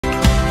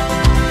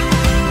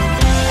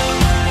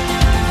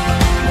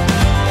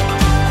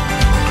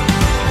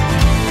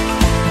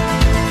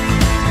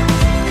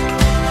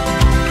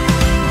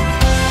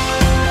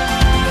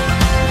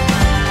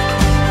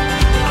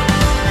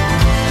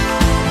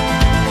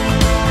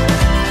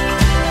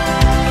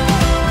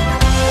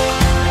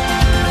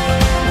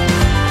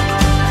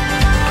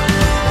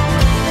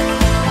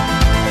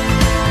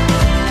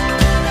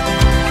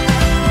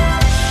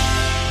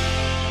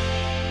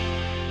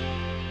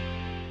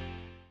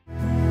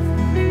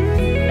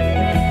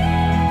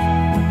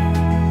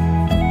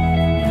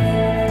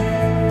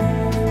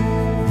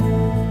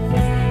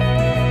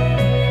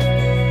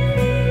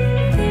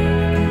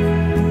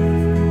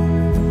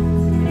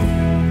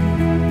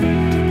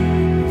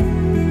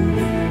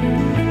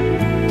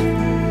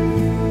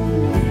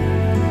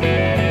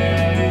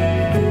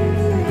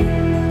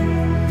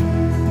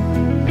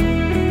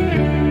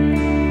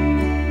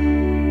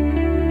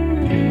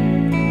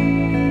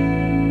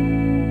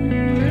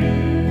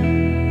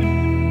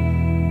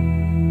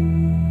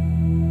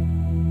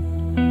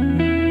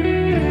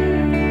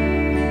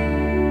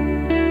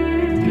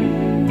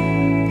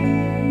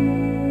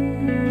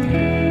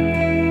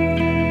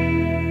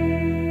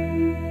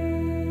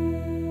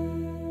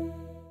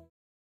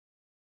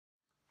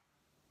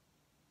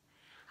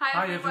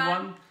Hi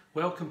everyone,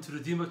 welcome to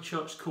Redeemer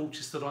Church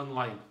Colchester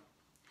Online.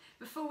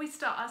 Before we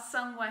start our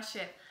sung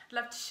worship, I'd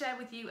love to share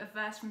with you a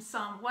verse from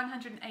Psalm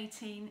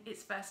 118,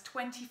 it's verse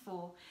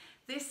 24.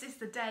 This is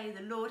the day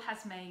the Lord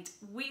has made,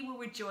 we will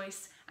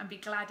rejoice and be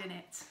glad in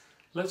it.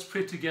 Let's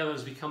pray together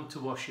as we come to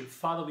worship.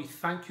 Father, we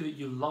thank you that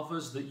you love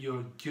us, that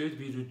you're good.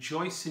 We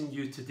rejoice in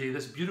you today,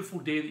 this beautiful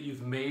day that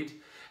you've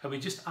made. And we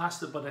just ask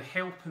that by the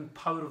help and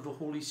power of the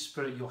Holy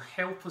Spirit, you'll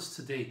help us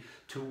today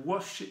to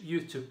worship you,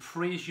 to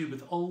praise you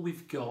with all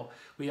we've got.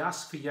 We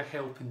ask for your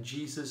help in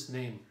Jesus'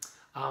 name.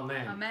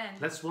 Amen. Amen.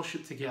 Let's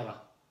worship together.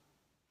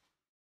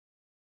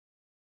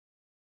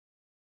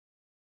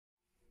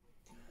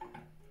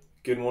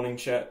 Good morning,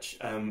 church.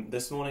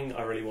 This morning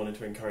I really wanted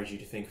to encourage you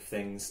to think of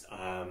things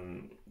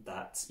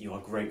that you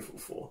are grateful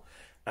for.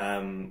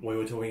 We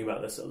were talking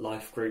about this at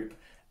Life Group,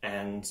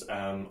 and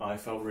I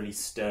felt really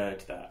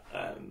stirred that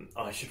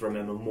I should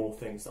remember more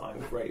things that I'm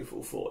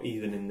grateful for,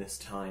 even in this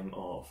time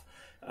of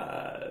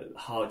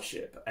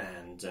hardship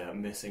and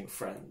missing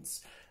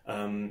friends.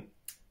 And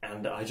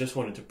I just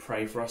wanted to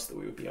pray for us that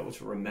we would be able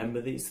to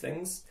remember these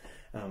things.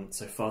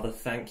 So Father,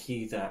 thank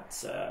you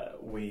that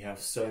we have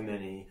so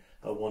many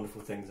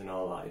wonderful things in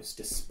our lives,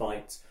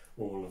 despite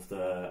all of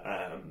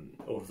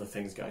the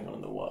things going on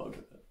in the world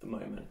at the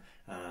moment.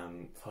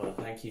 Father,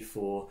 thank you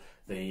for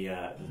the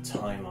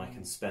time I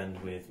can spend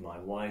with my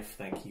wife.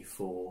 Thank you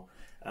for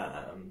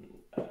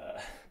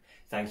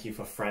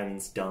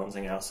friends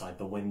dancing outside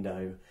the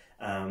window.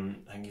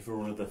 Thank you for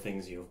all of the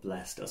things you have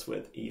blessed us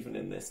with, even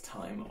in this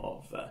time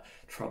of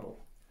trouble.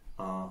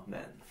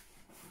 Amen.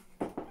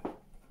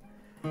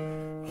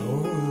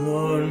 Oh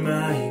Lord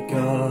my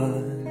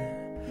God,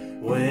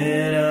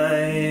 when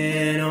I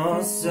in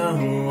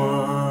awesome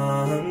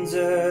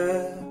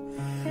wonder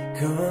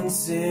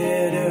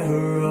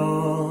consider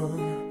all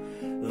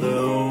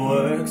the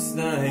works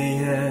thy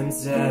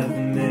hands have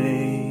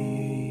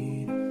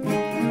made,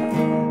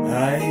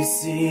 I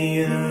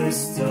see the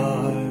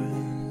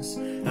stars,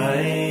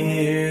 I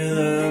hear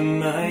the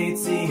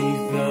mighty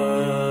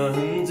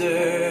thunder,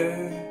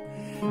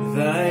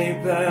 thy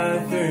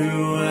path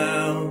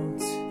throughout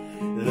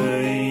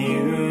the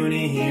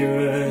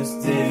universe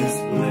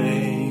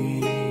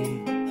displayed.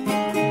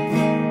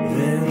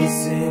 Then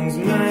sings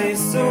my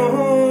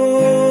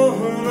soul,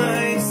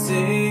 my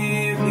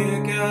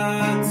Savior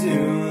God,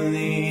 to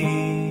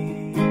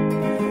thee.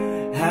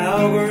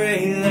 How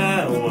great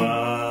thou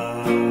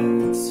art,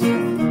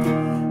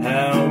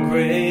 how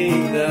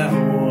great thou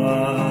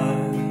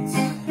art.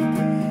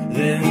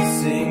 Then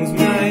sings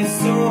my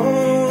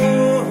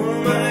soul,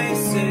 my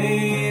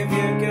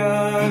Savior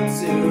God,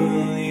 to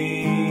thee.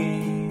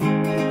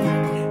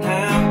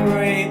 How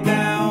great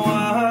thou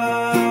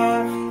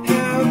art,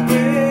 how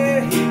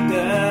great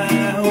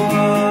thou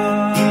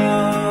art.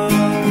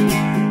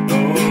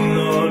 Oh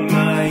Lord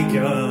my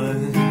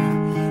God,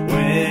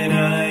 when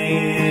I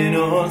in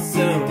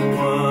awesome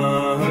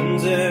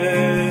wonder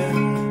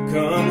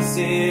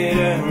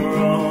consider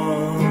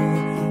all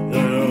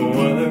the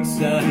works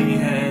thy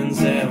hands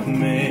have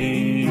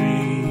made,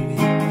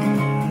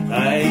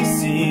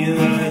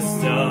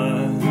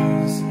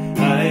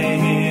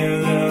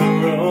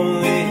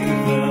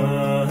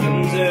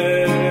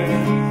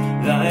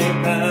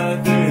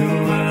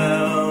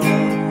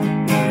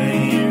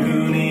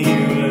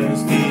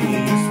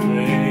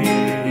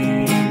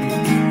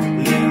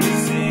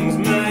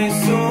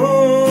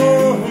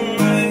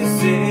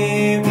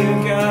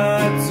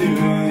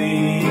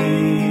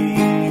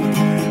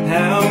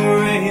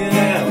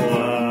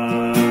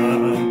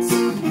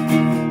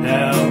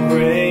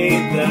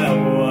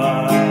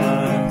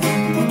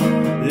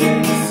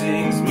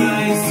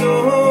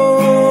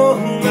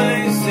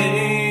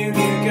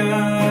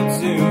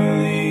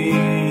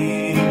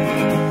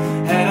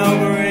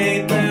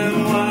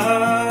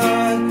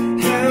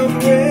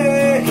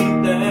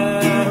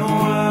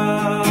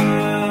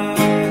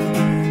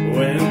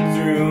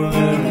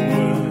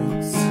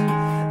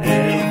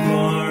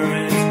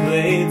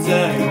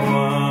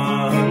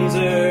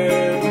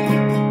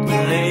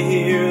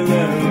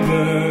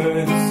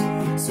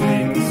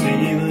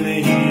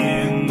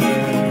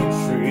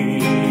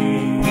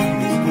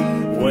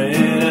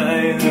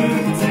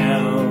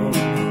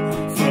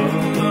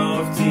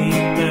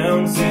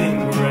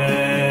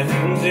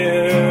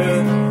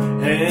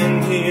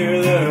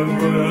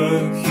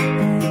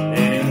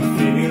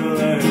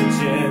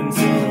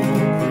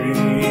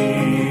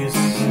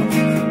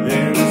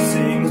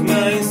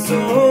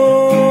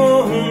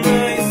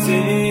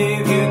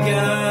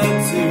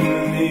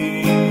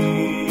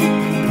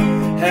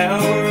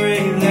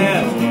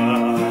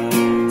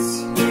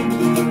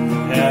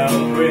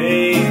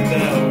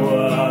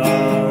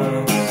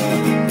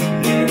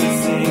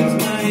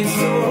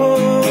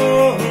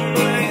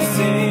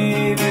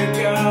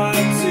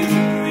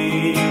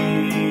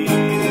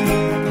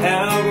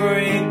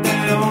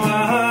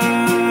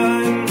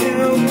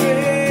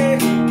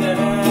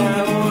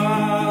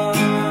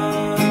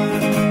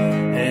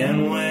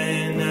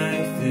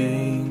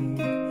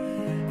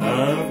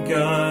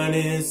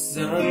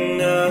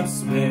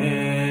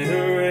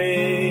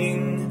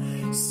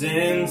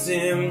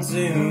 him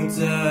to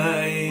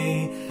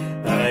die.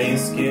 I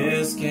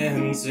scarce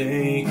can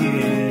take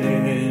it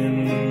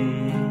in.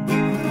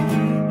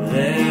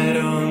 That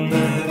on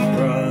the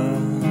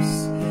cross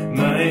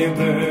my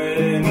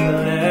burden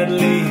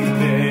gladly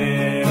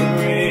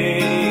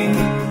bearing,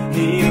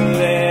 he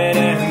bled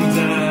and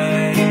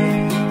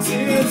died to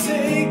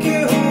take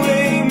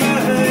away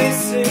my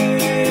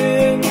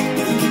sin.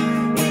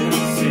 And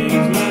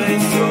sings my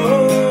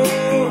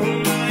soul,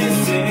 my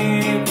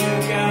Savior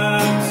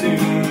God to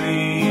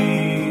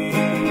thee.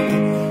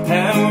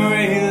 How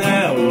great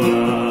thou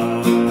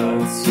art,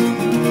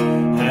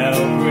 how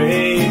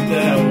great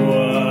thou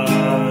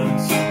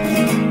art.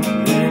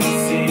 Then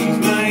sings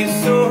my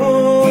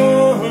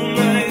soul,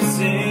 my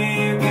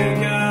Savior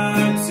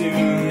God to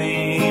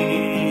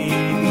thee.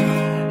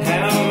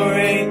 How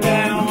great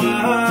thou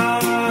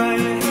art,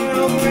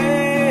 how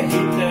great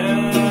thou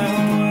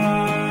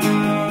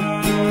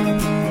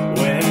art.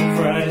 When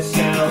Christ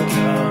shall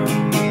come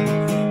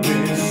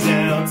with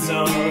shouts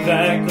of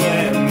acclamation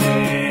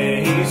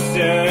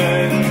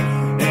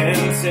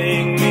and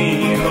take me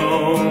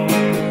home,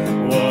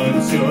 what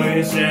joy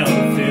shall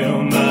fill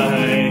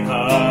my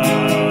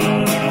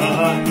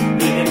heart?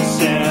 Then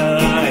shall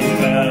I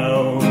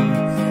bow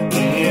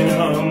in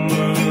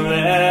humble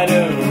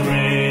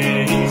adoration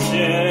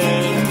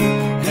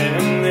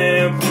and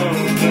there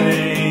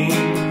proclaim,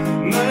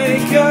 my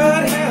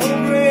God, how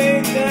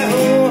great thou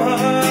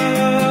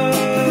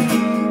art.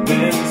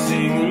 Then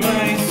sing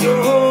my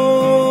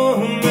soul,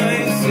 my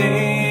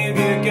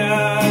Savior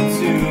God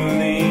to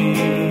thee.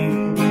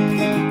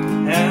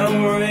 How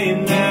great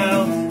thou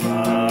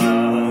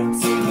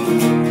art,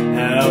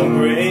 how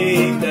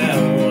great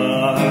thou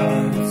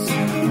art.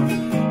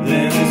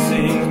 Then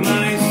sings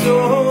my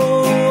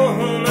soul,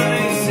 my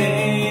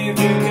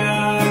Savior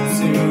God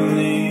to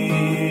thee.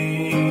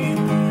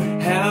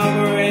 How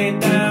great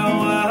thou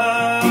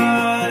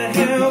art,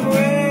 how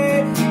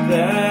great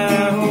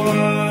thou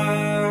art.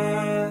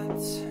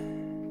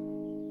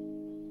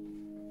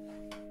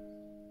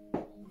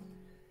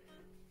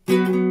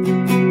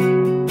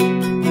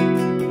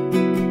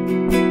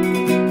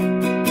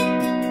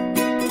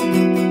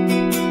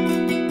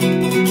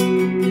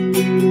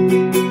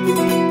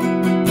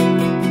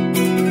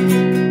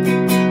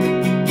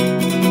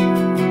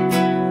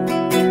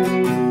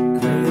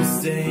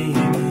 Greatest day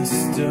in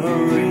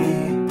history,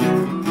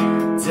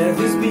 death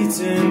is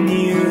beaten,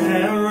 you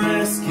have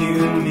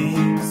rescued me.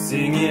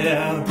 Sing it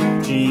out,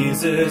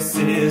 Jesus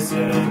is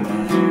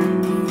alive.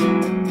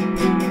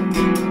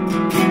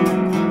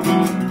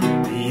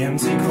 The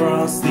empty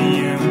cross, the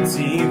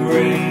empty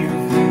grave,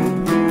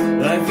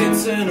 life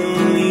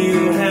eternal,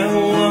 you have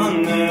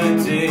won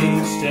the day.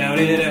 Shout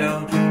it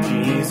out,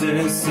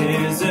 Jesus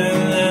is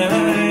alive.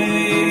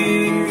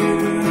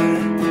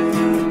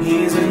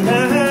 He's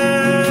alive.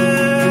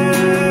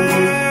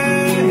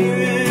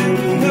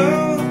 And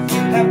oh,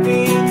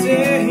 happy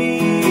day,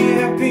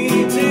 happy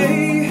day.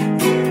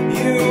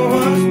 You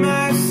washed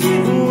my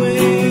sin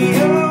away.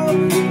 Oh,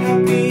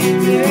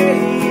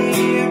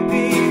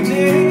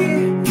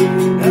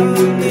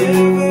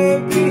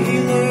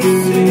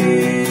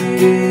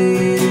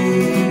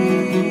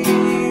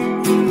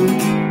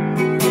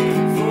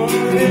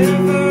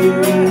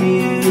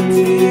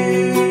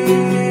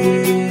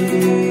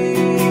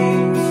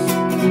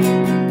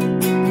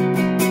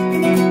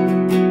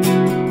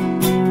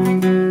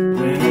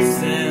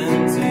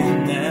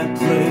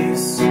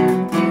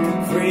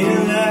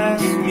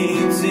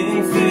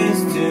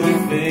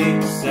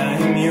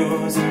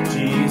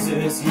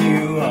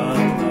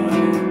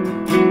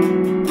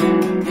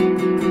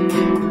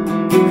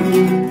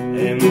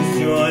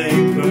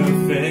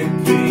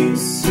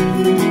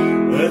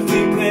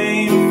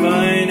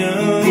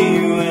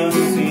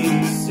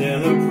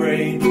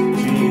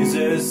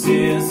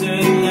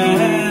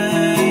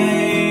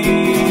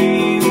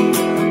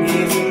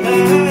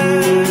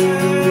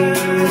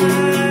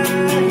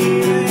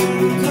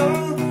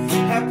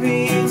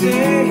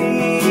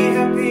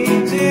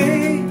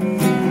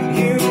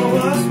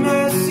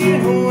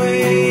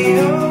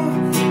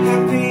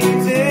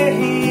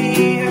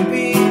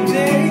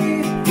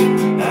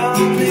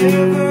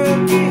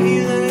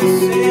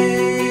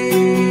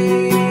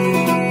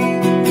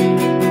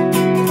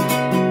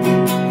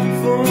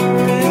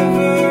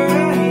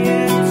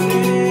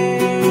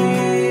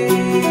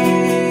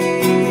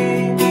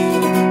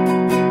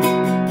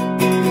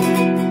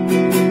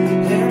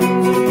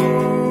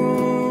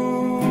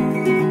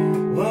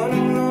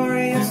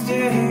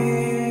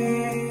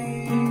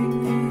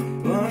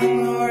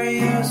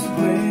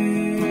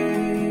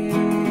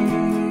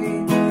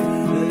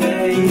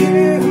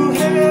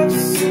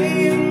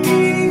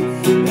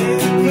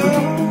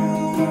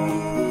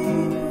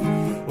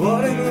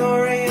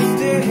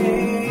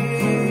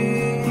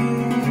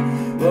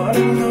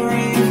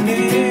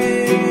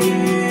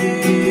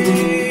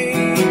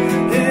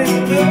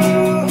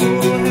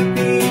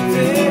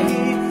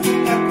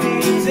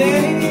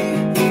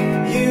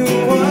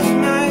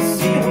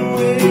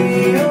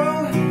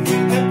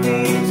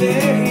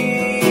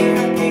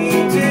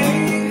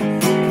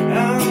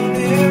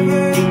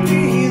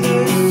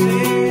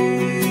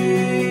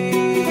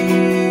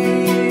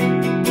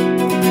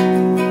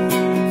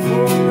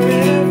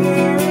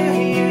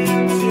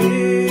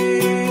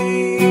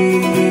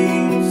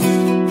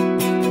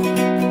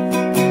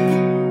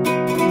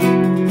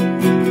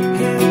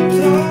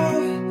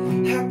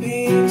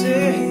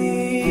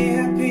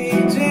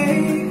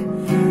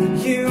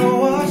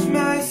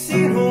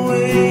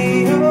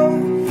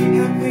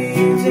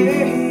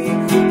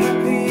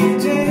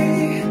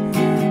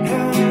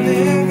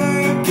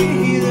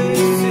 be the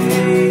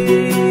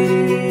same.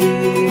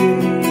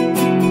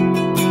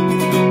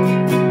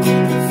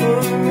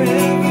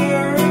 Forever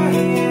I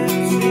am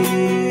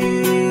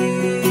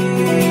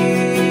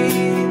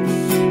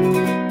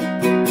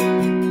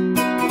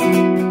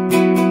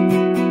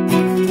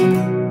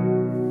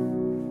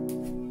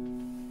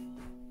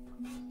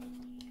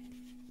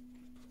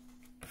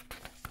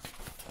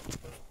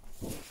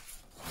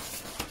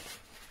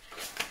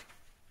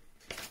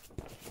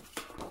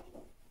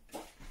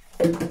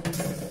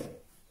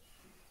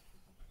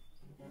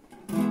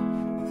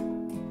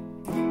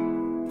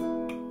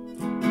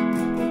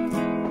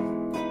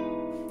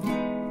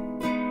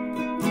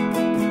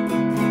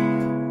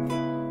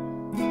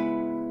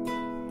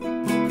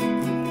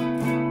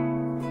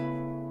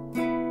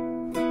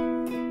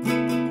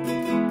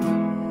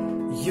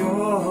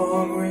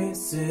Your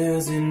grace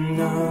is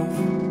enough,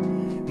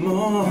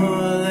 more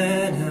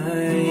than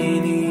I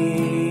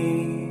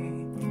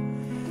need.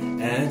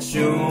 At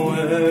your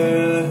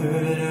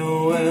word I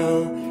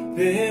will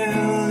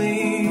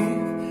believe.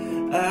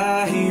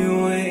 I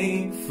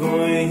wait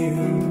for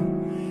you,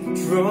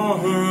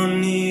 draw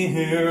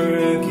near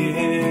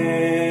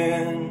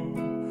again.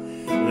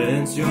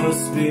 Let your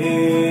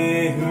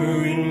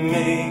spirit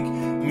make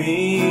me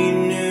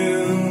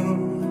new,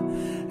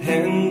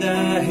 and I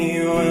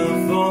will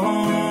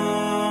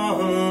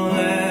fall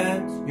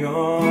at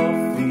your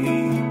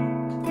feet.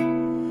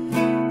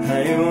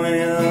 I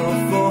will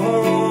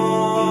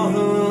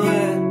fall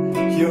at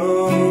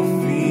your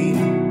feet,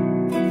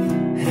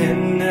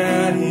 and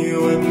I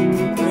will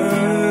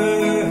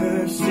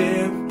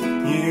worship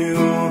you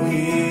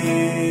here.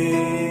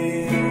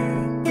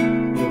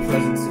 Your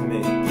presence in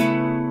me.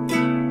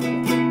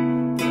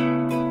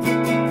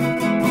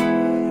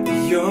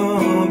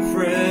 Your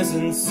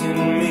presence in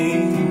me.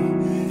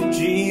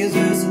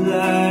 Jesus,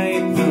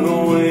 light the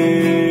way.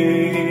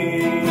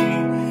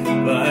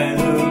 By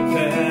the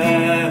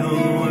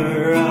power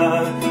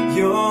of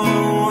your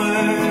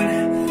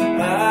word,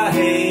 I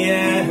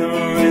am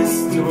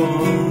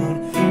restored,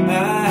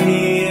 I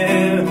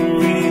am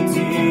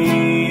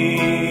redeemed.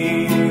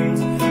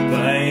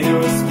 By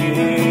your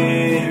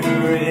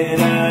spirit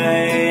I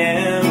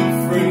am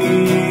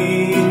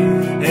free,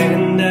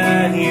 and I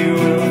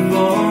will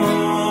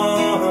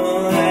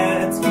fall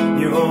at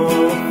your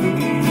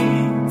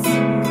feet.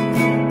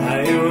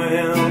 I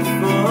will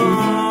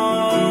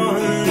fall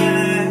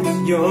at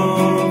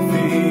your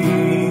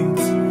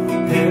feet,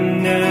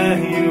 and I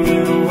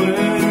will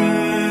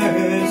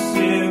worship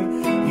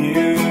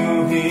you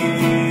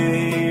here.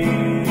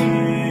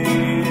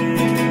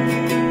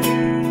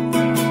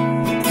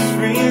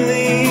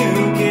 Freely you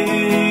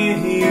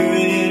gave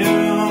it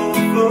all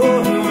for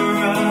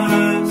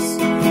us,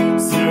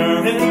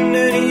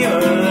 surrendered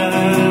your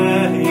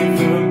life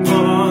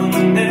upon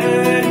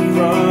that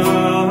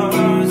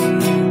cross.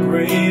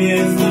 Great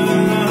is the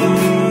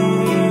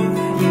love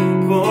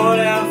poured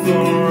out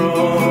for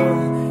all.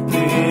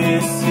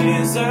 This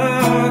is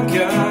our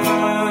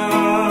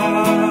God,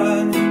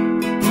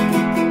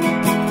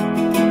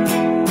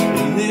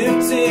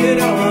 lifted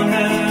on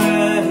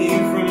high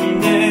from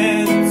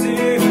death to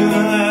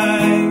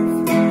life.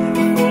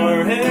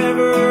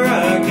 Forever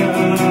our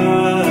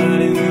God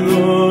is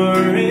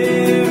glorified,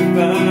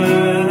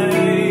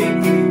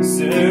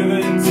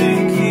 servant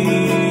and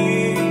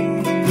king,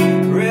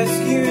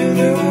 rescue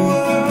the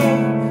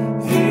world.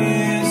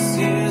 This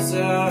is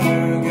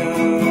our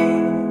God,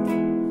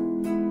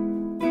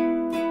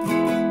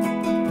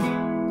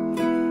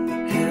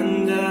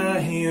 and I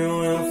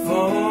will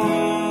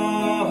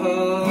fall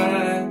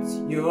at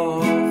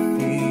your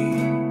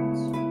feet.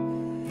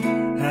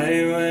 I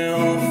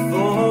will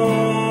fall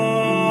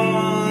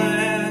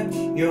at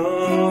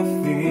your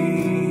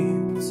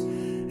feet,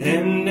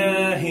 and I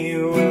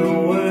will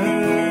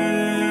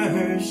worship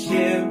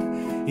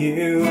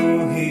you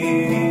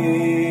here.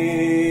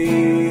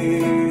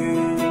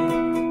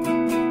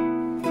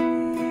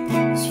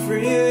 'Cause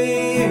freely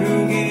you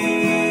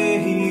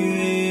gave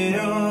it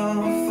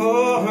all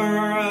for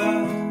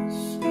us,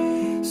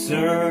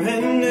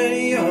 surrendered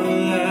your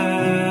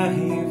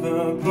life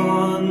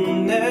upon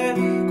that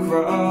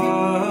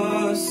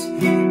cross.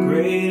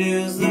 Great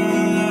is the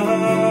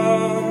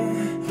love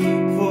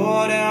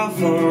poured out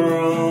for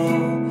all.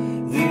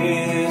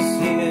 This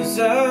is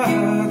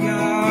our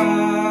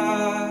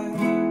God,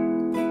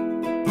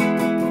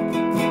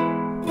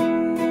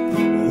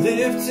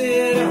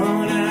 lifted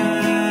on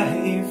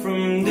high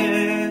from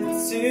death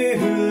to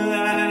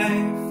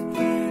life.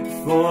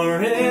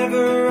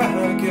 Forever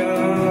our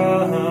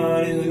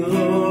God is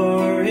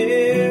glorified,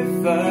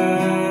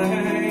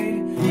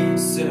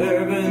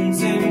 servant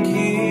and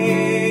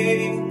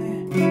king,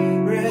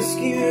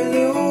 rescue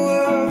the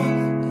world.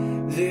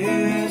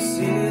 This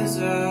is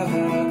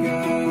our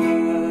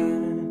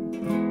God,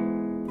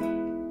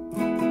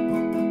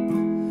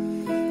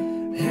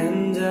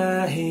 and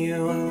I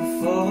will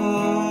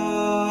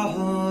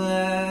fall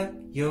at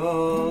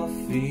your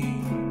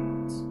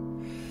feet.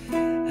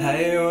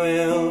 I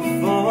will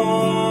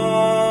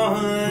fall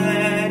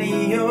at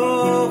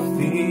your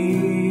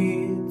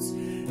feet,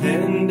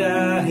 and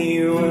I I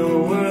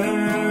will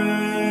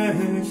worship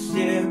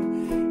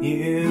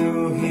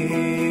you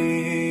here.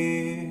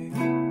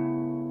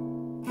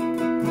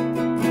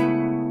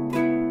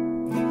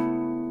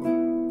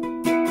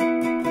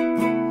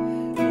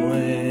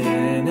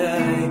 When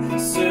I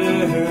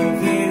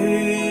survey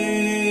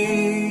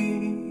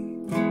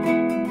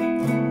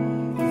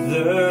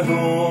the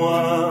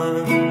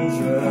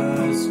wondrous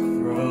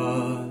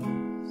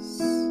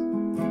cross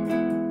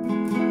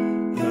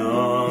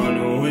on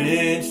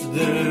which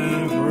the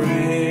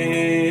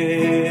Prince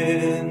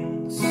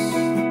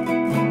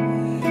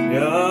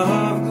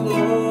of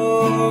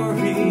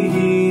Glory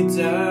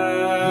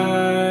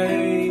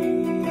died,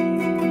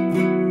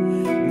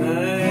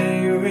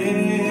 my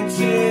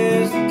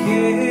richest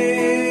gain,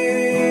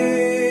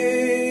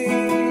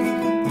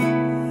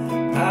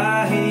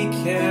 I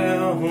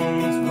count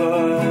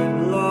but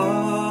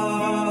loss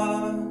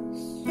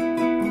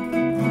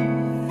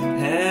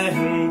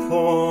and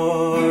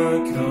poor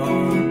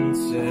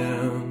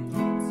contempt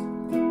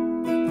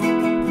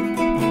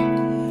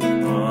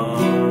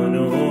on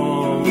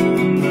all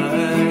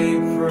my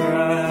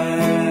pride.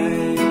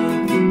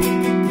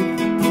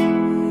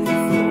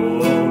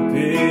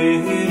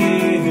 Forbid,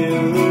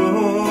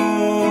 Lord,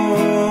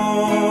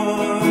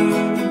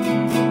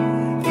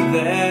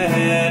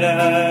 that I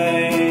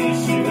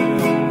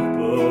should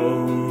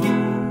boast,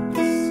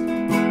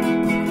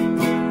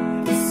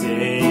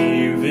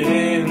 save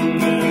in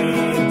the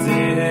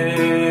death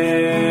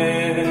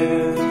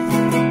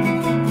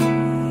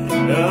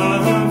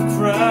of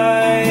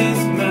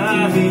Christ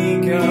my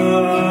God.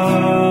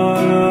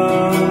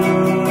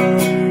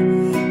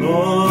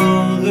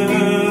 All the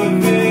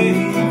vain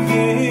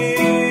things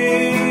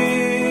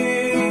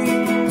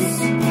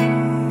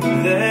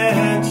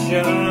that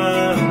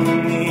charm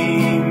me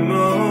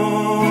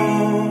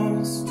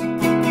most,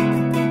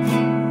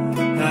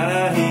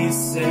 I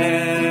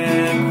sacrifice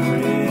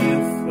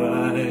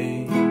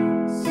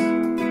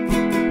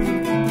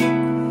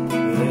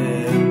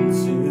them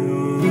to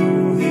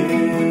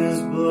his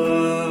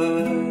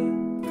blood.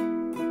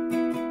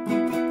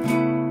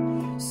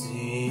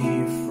 See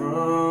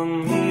from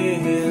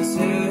his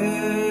head,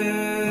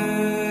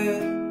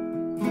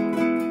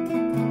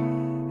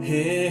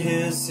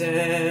 his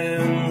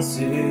hands,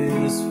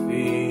 his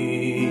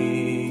feet,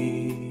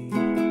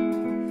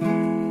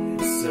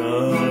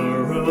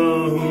 sorrow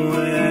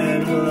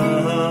and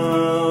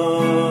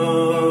love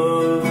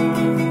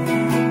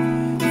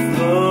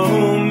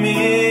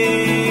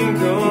foaming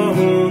go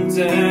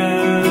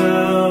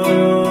down.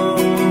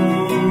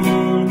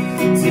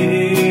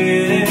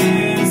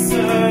 Did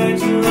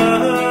such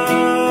love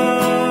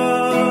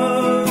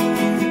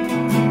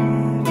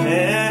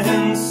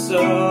and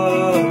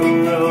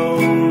sorrow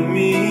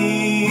meet,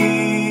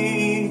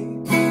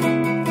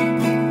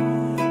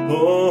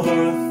 or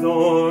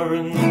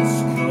thorns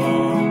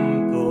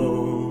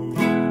compound,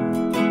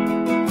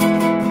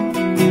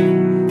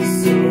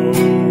 so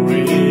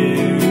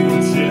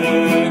rich a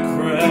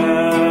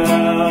crown,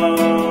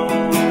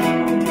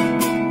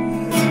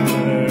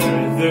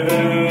 where the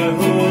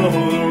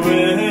whole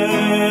realm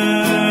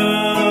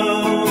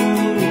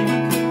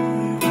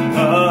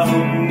of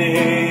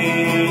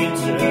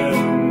nature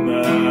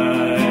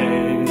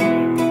mine,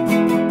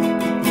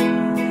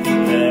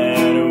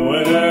 that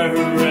were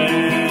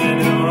ran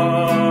on,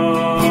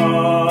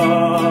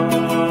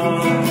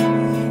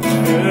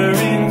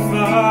 growing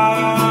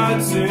far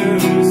too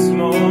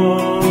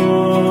small.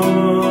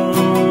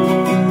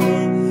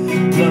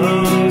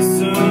 Love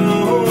so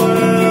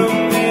well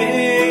made,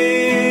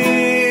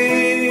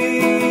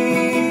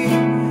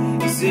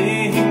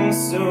 sing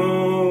so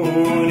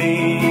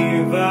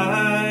divine,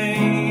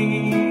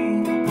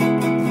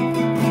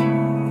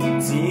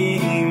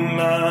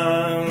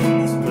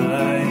 demands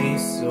my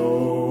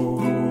soul,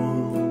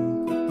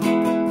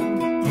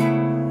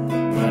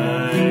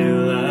 my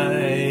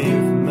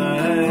life,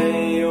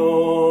 my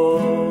all.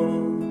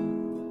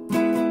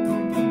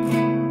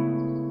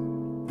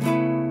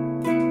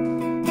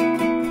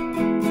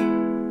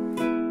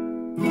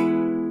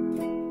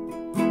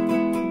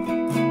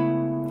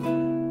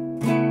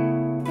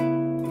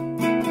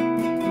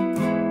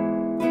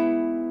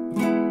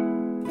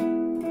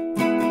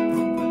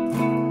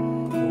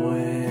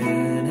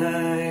 When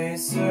I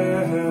survey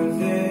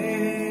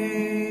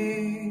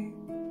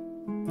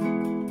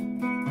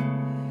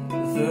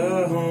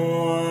the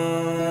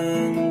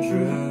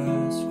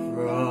wondrous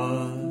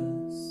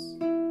cross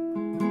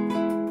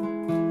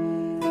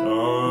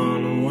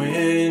on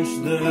which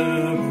the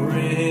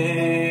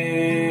Prince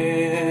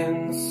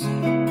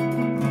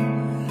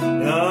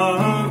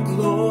of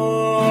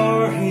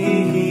Glory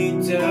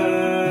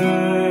died,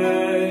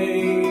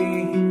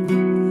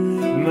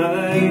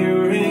 my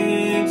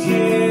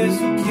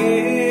richest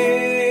gain,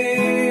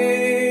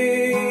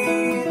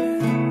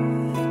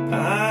 I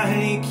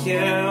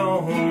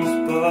count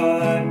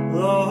but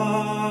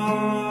loss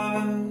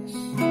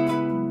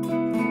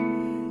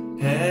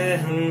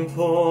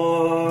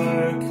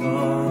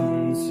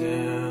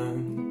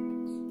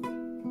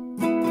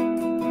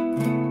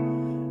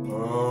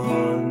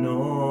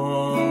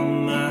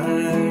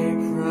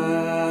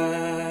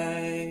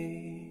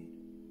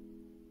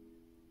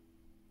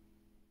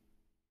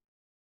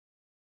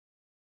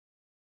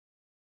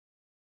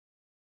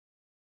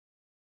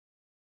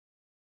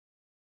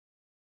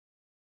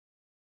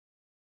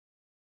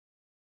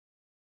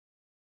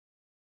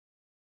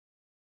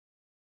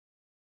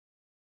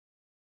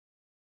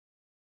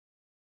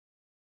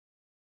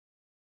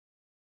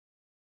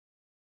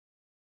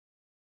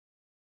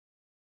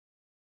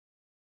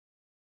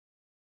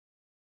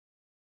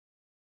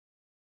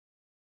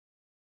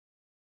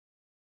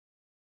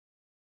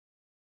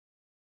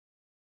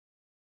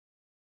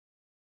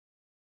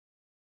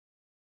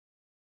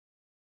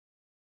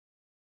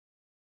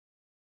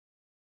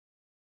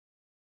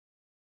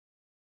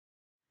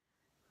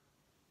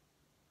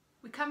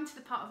come to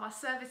the part of our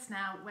service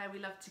now where we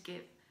love to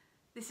give.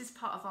 This is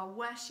part of our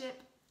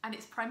worship, and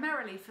it's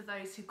primarily for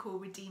those who call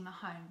Redeemer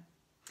home.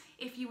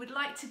 If you would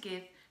like to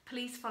give,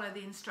 please follow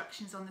the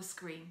instructions on the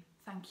screen.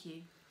 Thank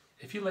you.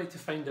 If you'd like to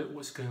find out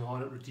what's going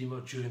on at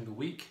Redeemer during the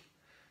week,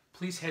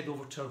 please head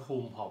over to our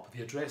home hub.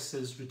 The address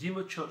is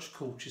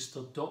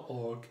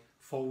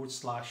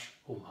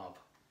redeemerchurchcolchester.org/home hub.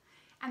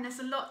 And there's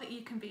a lot that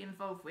you can be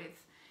involved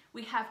with.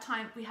 We have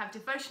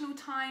devotional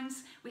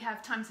times, we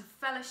have times of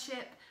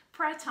fellowship,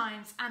 prayer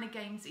times, and a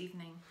games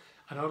evening.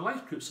 And our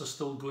life groups are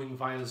still going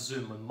via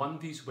Zoom on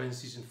Mondays,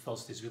 Wednesdays and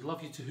Thursdays. We'd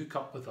love you to hook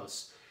up with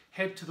us.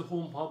 Head to the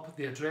home hub.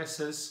 The address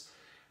is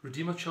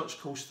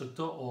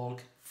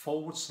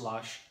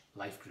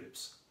redeemerchurchcolchester.org/life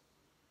groups.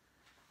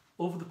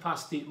 Over the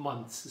past 8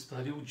 months, it's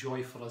been a real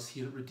joy for us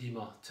here at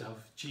Redeemer to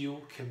have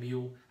Gio,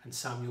 Camille and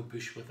Samuel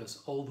Bush with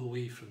us all the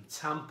way from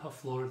Tampa,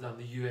 Florida and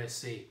the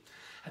USA.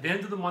 At the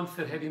end of the month,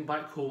 they're heading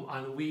back home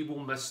and we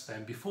will miss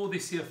them. Before they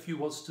say a few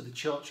words to the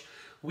church,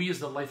 we as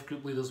the life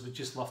group leaders would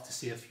just love to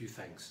say a few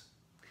things.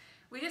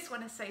 We just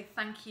want to say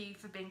thank you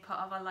for being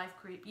part of our life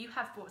group. You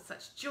have brought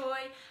such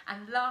joy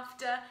and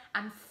laughter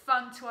and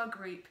fun to our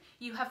group.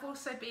 You have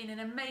also been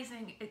an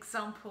amazing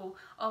example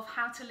of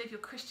how to live your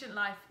Christian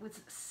life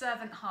with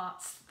servant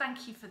hearts.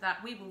 Thank you for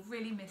that. We will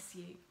really miss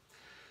you.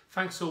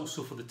 Thanks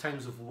also for the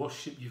times of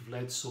worship you've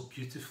led so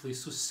beautifully,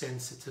 so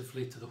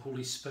sensitively to the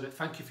Holy Spirit.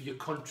 Thank you for your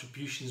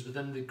contributions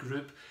within the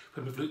group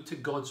when we've looked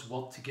at God's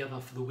word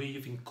together, for the way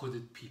you've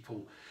included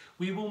people.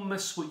 We will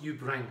miss what you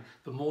bring,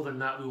 but more than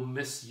that, we will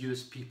miss you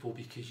as people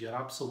because you're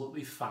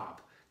absolutely fab.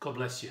 God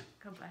bless you.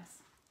 God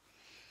bless.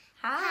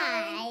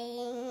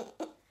 Hi.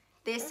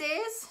 This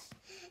is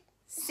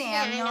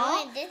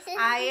Samuel.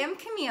 I am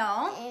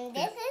Camille. And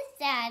this is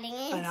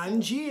Daddy. And I'm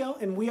Gio,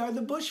 and we are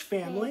the Bush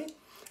family.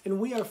 And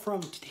we are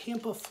from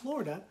Tampa,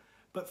 Florida.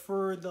 But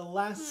for the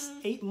last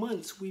 8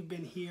 months, we've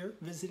been here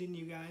visiting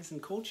you guys in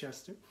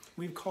Colchester.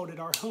 We've called it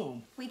our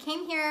home. We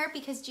came here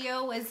because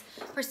Gio was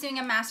pursuing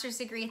a master's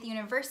degree at the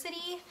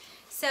university.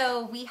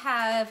 So we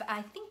have,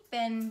 I think,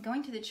 been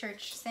going to the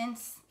church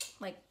since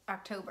like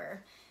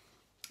October.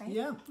 Right?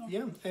 Yeah.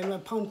 And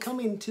upon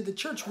coming to the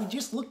church, we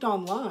just looked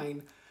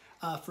online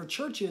for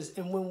churches.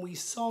 And when we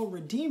saw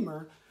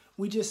Redeemer,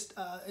 we just,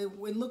 it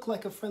looked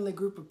like a friendly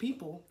group of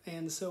people.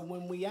 And so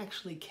when we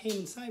actually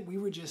came inside, we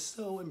were just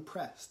so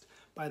impressed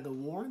by the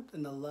warmth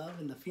and the love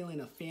and the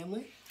feeling of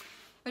family.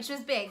 Which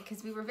was big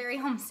because we were very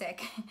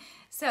homesick.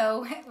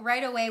 So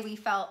right away we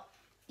felt,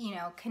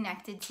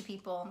 connected to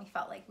people and we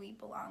felt like we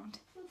belonged.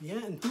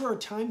 Yeah, and through our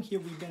time here,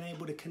 we've been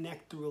able to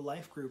connect through a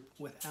life group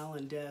with Al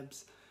and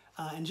Debs.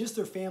 And just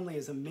their family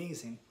is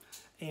amazing.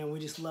 And we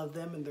just love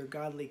them and their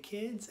godly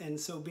kids. And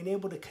so being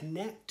able to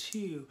connect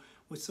too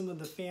with some of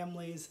the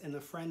families and the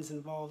friends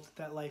involved with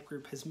that life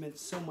group has meant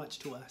so much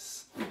to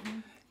us. Mm-hmm.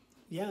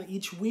 Yeah,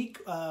 each week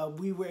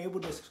we were able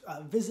to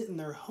visit in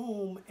their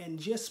home and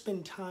just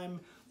spend time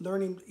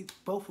learning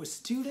both with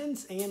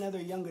students and other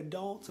young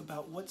adults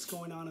about what's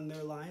going on in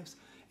their lives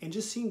and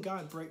just seeing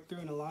God break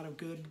through in a lot of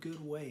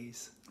good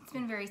ways. It's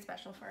been very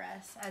special for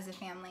us as a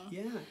family.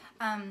 Yeah.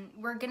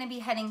 We're going to be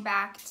heading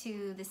back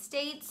to the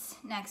States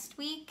next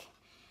week.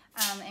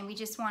 And we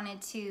just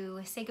wanted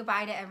to say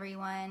goodbye to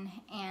everyone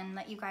and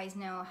let you guys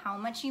know how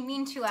much you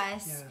mean to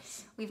us.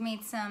 Yes. We've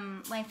made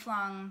some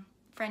lifelong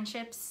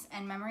friendships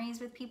and memories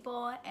with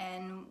people,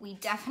 and we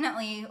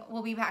definitely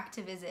will be back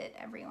to visit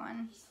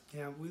everyone.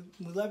 Yeah, we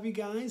love you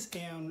guys,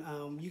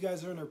 and you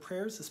guys are in our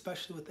prayers,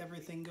 especially with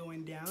everything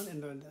going down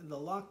and the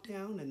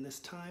lockdown and this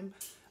time.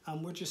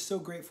 We're just so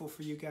grateful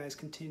for you guys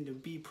continuing to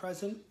be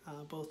present,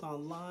 both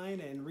online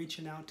and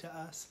reaching out to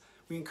us.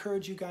 We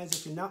encourage you guys,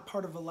 if you're not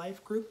part of a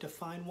life group, to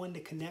find one to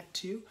connect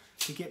to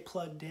get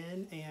plugged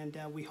in, and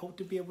we hope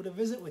to be able to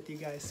visit with you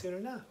guys soon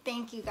enough.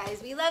 Thank you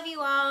guys. We love you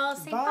all.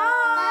 Say bye.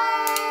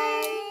 Bye.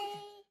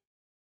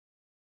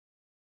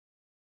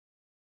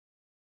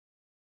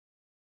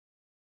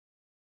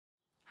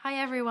 Hi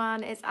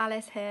everyone, it's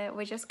Alice here.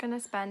 We're just going to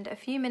spend a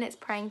few minutes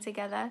praying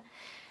together.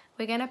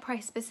 We're going to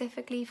pray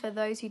specifically for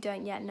those who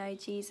don't yet know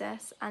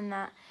Jesus and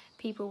that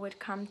people would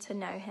come to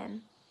know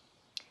him.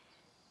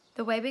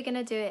 The way we're going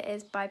to do it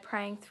is by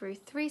praying through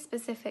 3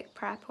 specific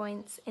prayer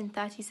points in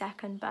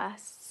 30-second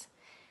bursts.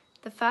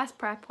 The first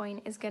prayer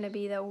point is going to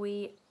be that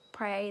we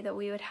pray that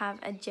we would have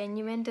a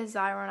genuine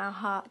desire on our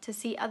heart to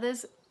see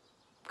others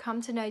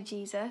come to know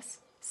Jesus.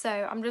 So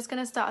I'm just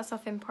going to start us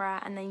off in prayer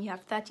and then you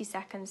have 30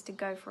 seconds to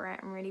go for it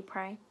and really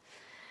pray.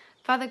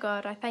 Father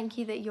God, I thank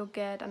you that you're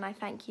good and I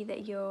thank you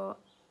that you're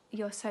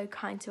so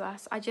kind to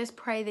us. I just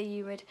pray that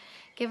you would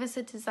give us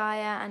a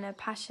desire and a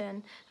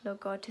passion, Lord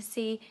God, to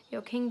see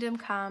your kingdom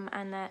come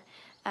and that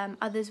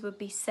others would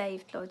be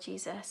saved, Lord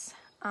Jesus.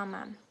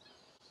 Amen.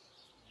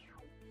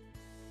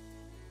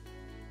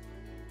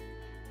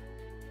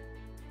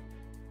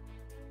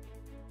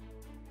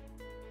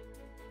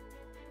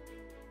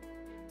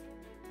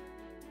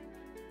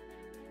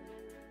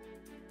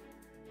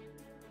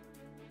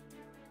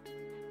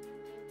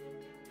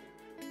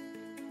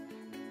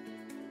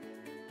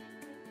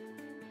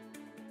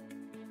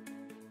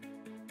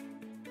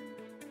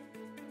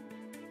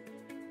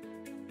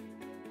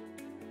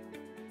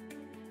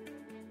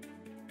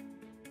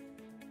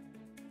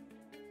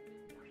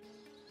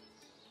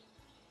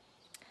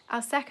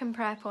 Our second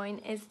prayer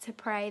point is to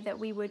pray that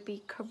we would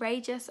be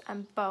courageous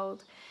and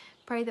bold.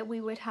 Pray that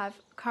we would have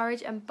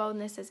courage and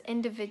boldness as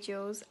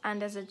individuals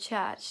and as a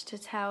church to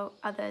tell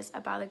others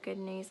about the good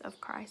news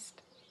of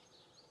Christ.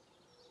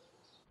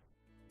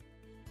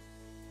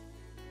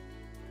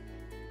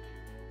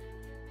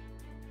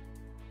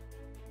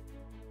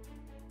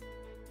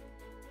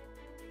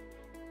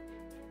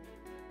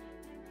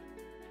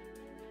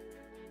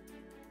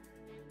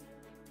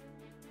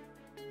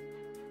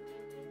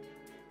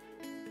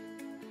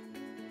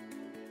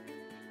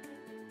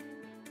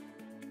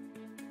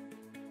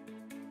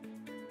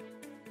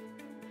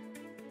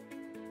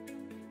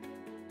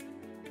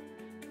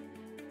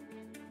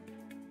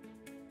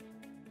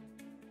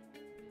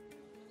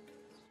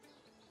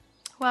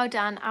 Well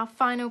done. Our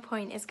final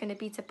point is going to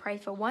be to pray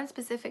for one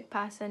specific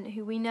person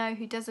who we know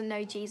who doesn't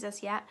know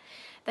Jesus yet.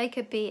 They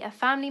could be a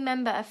family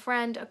member, a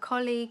friend, a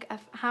colleague, a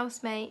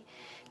housemate.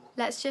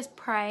 Let's just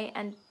pray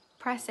and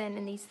press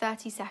in these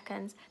 30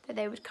 seconds that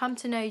they would come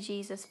to know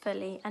Jesus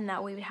fully and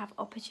that we would have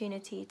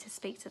opportunity to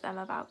speak to them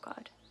about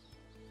God.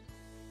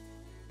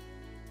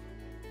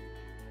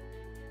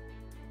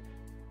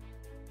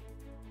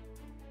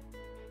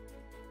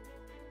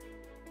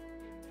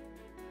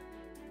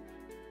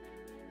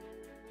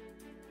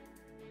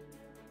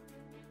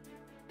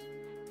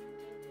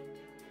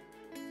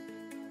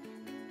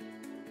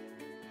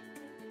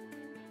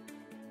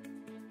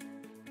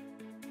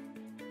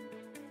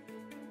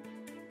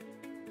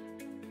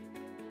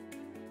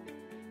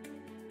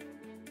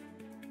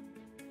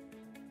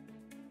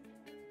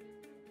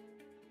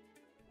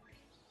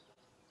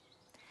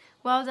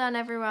 Well done,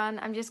 everyone.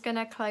 I'm just going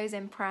to close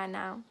in prayer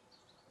now.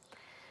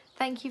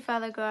 Thank you,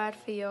 Father God,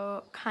 for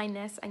your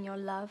kindness and your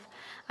love.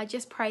 I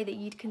just pray that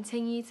you'd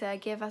continue to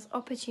give us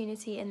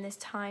opportunity in this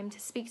time to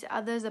speak to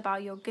others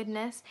about your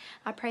goodness.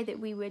 I pray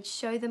that we would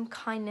show them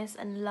kindness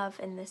and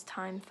love in this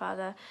time,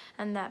 Father,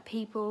 and that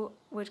people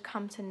would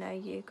come to know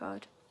you,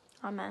 God.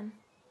 Amen.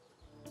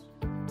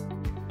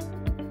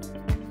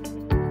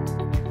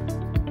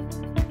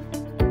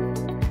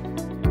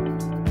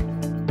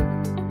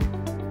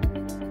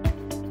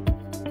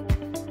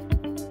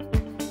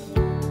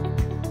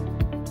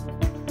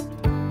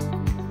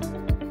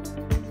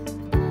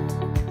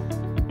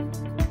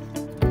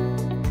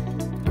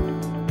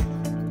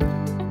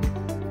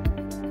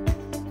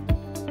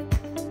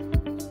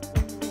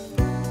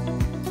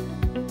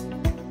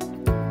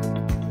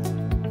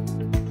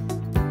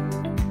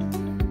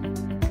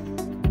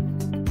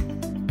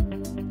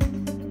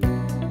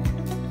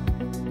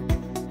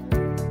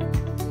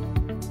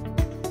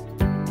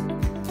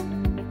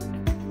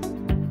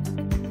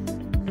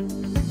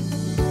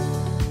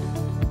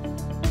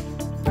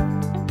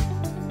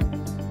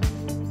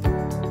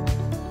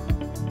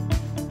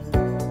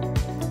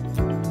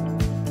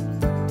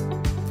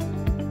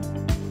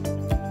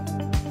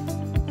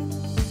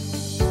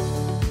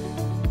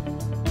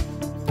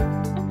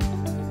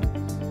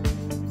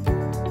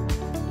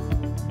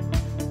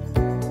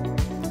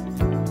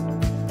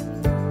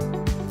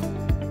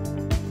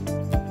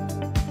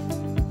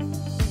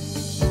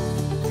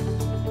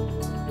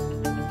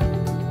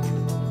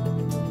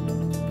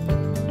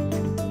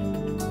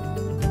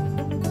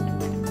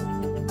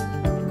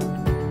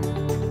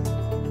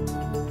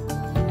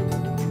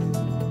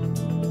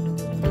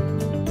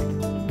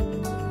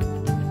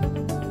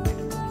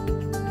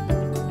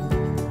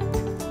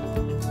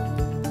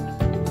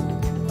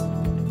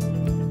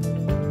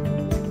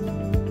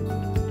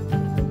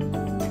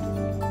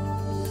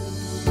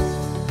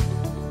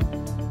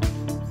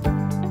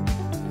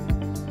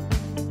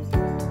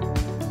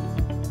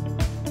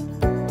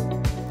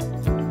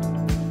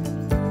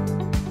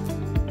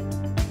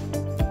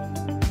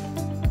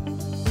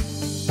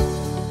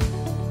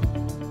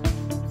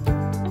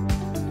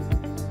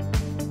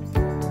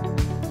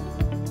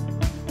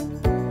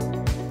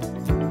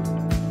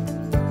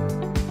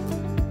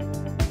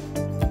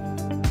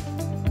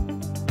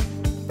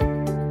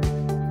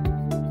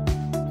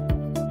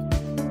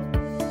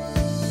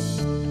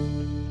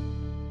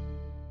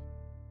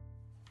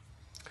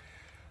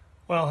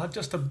 Well,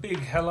 just a big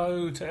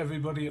hello to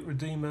everybody at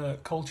Redeemer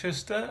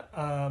Colchester.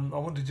 I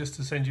wanted just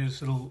to send you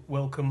this little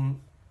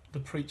welcome. The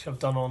preach I've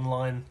done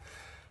online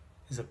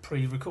is a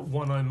pre-record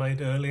one I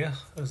made earlier,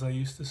 as I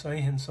used to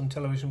say in some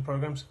television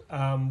programs.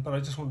 But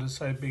I just wanted to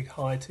say a big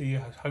hi to you.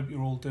 I hope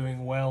you're all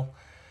doing well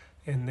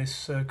in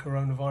this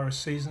coronavirus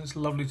season. It's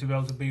lovely to be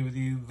able to be with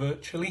you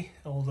virtually,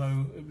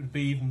 although it would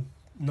be even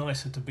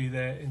nicer to be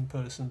there in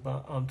person.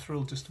 But I'm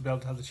thrilled just to be able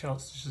to have the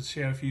chance to just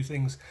share a few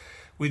things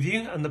with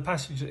you. And the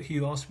passage that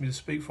Hugh asked me to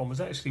speak from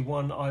was actually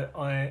one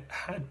I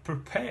had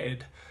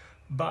prepared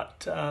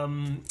but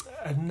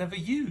had never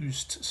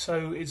used.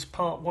 So it's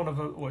part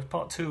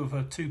two of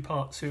a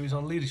two-part series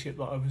on leadership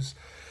that I was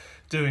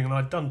doing, and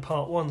I'd done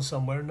part one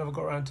somewhere and never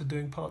got around to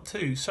doing part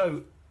two.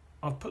 So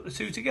I've put the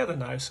two together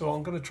now, so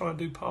I'm going to try and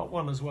do part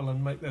one as well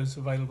and make those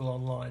available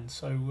online.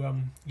 So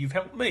you've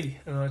helped me,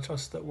 and I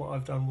trust that what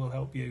I've done will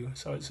help you.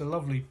 So it's a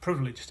lovely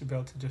privilege to be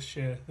able to just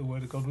share the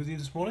Word of God with you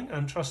this morning,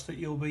 and trust that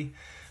you'll be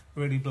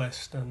really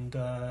blessed, and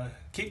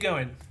keep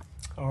going.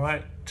 All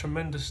right,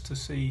 tremendous to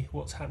see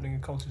what's happening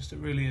in Colchester.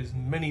 It really is,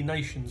 and many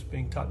nations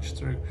being touched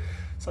through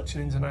such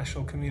an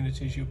international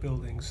community as you're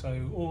building.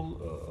 So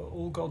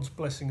all God's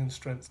blessing and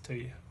strength to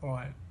you. All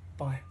right,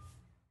 bye.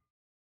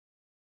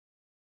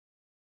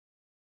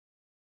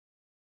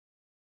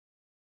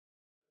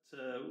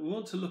 We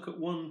want to look at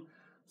 1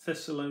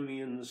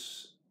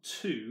 Thessalonians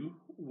 2,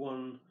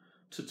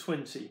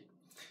 1-20.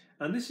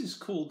 And this is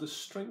called the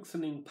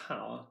strengthening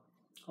power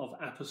of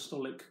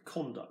apostolic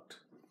conduct.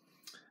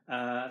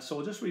 So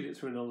I'll just read it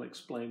through and I'll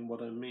explain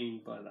what I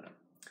mean by that.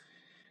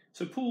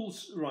 So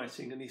Paul's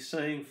writing and he's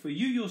saying, "For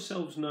you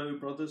yourselves know,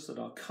 brothers, that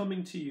our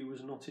coming to you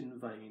was not in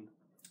vain.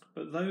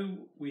 But though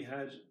we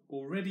had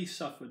already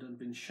suffered and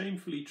been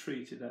shamefully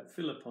treated at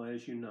Philippi,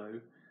 as you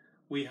know,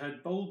 we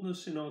had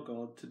boldness in our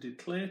God to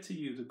declare to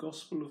you the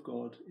gospel of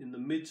God in the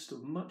midst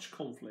of much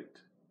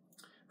conflict.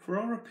 For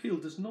our appeal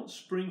does not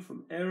spring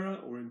from error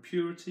or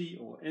impurity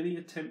or any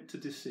attempt to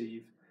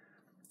deceive.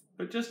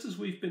 But just as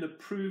we've been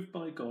approved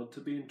by God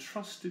to be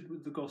entrusted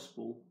with the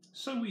gospel,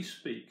 so we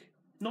speak,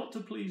 not to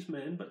please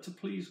men, but to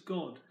please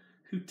God,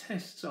 who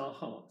tests our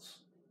hearts.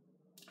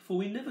 For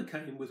we never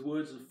came with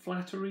words of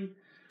flattery,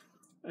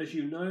 as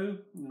you know,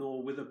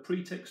 nor with a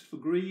pretext for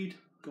greed,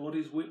 God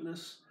is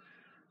witness,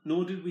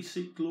 nor did we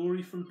seek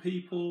glory from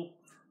people,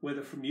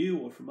 whether from you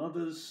or from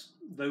others,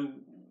 though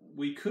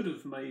we could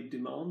have made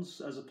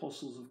demands as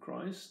apostles of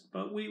Christ,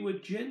 but we were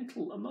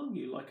gentle among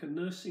you, like a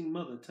nursing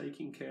mother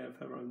taking care of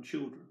her own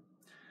children.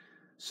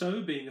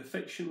 So, being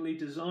affectionately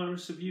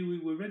desirous of you, we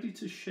were ready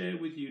to share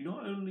with you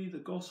not only the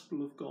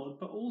gospel of God,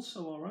 but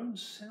also our own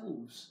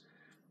selves,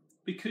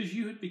 because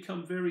you had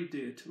become very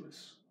dear to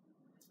us.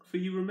 For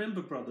you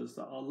remember, brothers,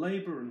 that our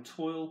labour and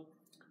toil,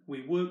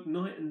 we worked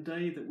night and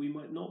day that we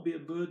might not be a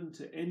burden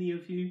to any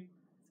of you,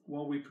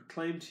 while we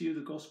proclaim to you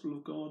the gospel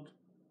of God.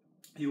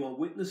 You are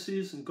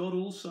witnesses, and God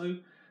also,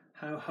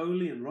 how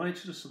holy and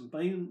righteous and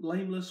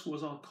blameless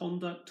was our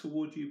conduct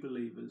toward you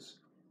believers.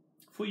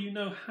 For you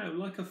know how,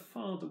 like a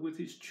father with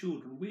his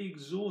children, we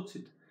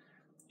exhorted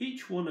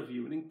each one of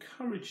you and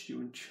encouraged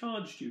you and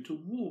charged you to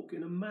walk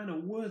in a manner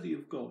worthy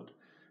of God,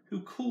 who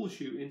calls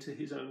you into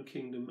his own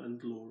kingdom and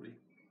glory.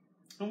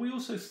 And we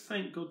also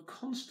thank God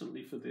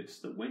constantly for this,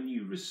 that when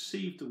you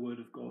received the word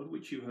of God,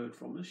 which you heard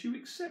from us, you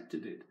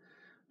accepted it,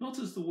 not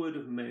as the word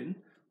of men,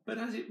 but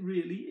as it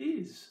really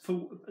is,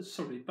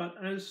 but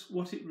as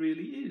what it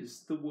really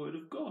is, the word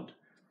of God,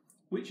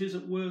 which is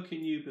at work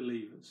in you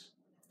believers.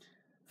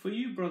 For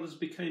you, brothers,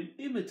 became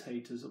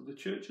imitators of the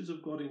churches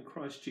of God in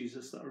Christ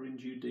Jesus that are in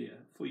Judea,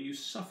 for you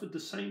suffered the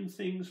same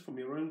things from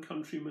your own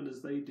countrymen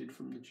as they did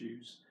from the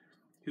Jews,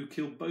 who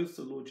killed both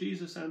the Lord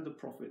Jesus and the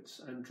prophets,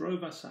 and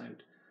drove us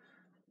out,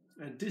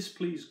 and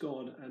displease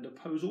God and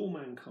oppose all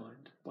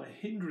mankind by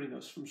hindering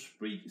us from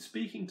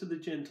speaking to the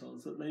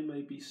Gentiles that they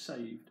may be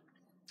saved,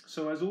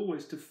 so as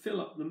always to fill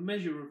up the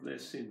measure of their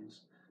sins.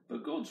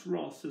 But God's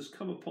wrath has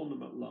come upon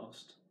them at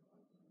last.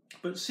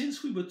 But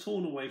since we were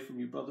torn away from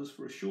you, brothers,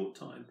 for a short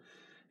time,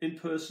 in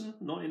person,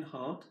 not in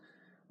heart,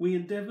 we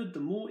endeavoured the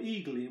more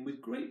eagerly and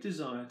with great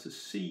desire to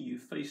see you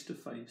face to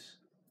face,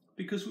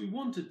 because we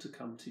wanted to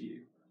come to you,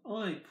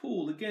 I,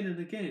 Paul, again and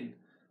again,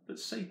 but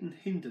Satan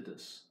hindered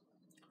us.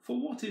 For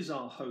what is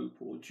our hope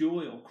or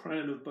joy or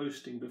crown of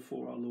boasting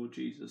before our Lord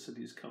Jesus at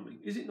his coming?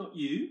 Is it not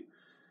you?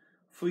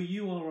 For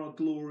you are our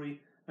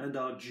glory and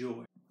our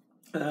joy.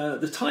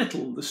 The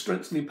title, The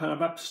Strengthening Power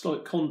of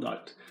Apostolic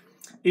Conduct,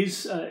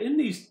 is in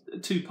these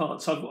two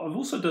parts. I've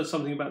also done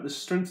something about the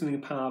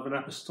strengthening power of an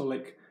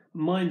apostolic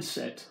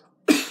mindset.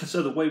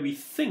 So the way we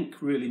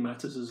think really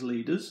matters as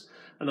leaders.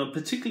 And I'm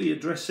particularly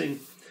addressing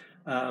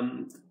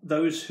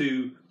those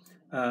who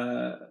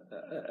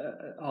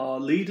are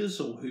leaders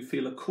or who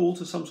feel a call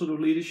to some sort of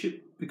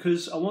leadership,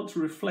 because I want to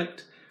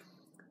reflect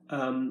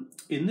in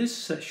this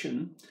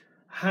session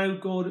how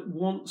God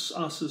wants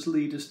us as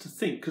leaders to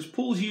think, because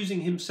Paul's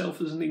using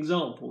himself as an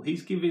example.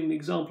 He's giving an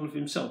example of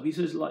himself. He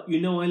says, like, you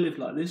know, I live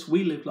like this,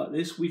 we live like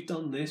this, we've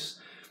done this.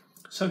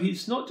 So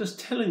he's not just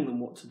telling them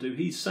what to do,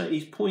 he's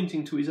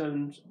pointing to his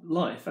own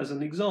life as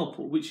an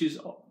example, which is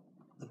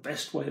the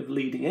best way of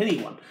leading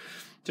anyone,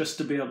 just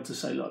to be able to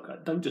say,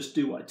 look, don't just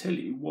do what I tell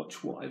you,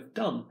 watch what I've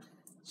done,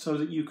 so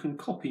that you can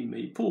copy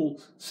me.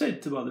 Paul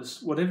said to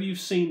others, whatever you've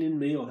seen in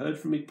me or heard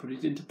from me, put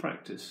it into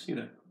practice. You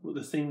know, what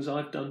the things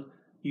I've done,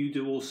 you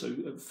do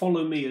also.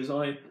 Follow me as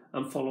I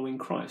am following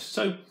Christ.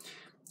 So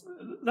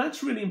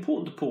that's really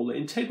important to Paul, that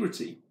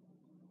integrity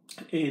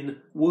in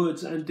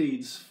words and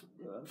deeds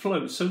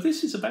flows. So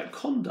this is about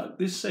conduct.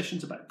 This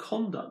session's about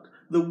conduct,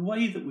 the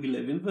way that we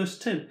live. In verse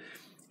 10,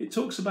 it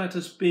talks about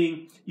us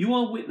being, you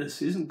are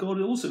witnesses, and God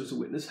also is a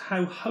witness,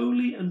 how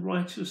holy and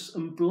righteous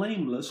and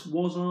blameless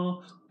was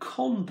our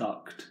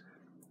conduct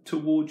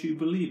toward you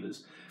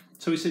believers.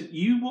 So he said,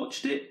 you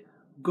watched it,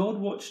 God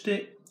watched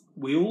it,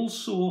 we all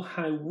saw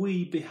how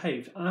we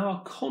behaved.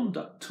 Our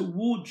conduct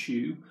towards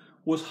you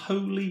was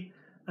holy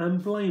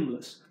and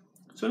blameless.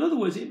 So in other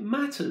words, it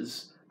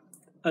matters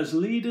as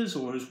leaders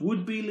or as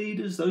would-be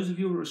leaders, those of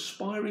you who are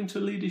aspiring to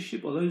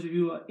leadership or those of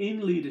you who are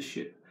in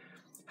leadership,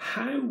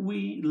 how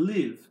we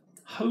live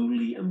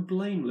holy and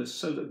blameless,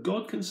 so that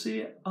God can see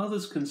it,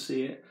 others can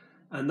see it,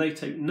 and they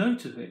take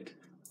note of it,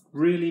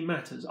 really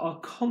matters. Our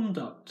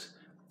conduct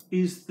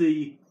is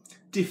the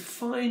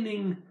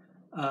defining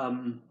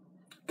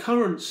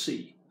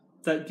currency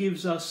that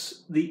gives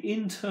us the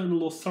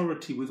internal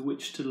authority with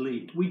which to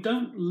lead. We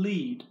don't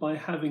lead by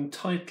having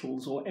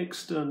titles or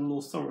external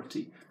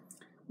authority.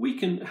 We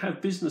can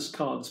have business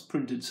cards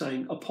printed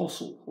saying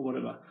apostle or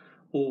whatever,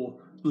 or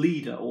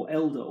leader or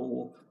elder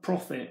or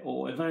prophet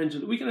or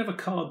evangelist. We can have a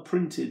card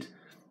printed,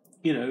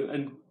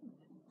 and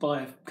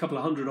buy a couple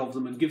of hundred of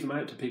them and give them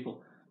out to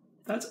people.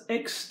 That's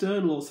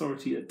external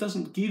authority. It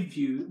doesn't give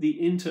you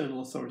the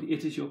internal authority.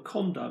 It is your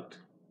conduct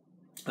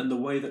and the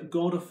way that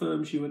God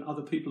affirms you and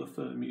other people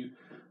affirm you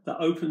that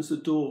opens the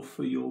door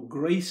for your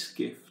grace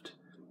gift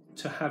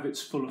to have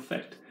its full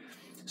effect.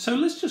 So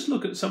let's just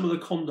look at some of the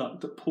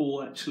conduct that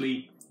Paul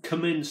actually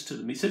commends to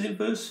them. He says in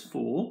verse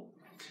 4,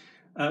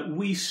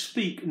 we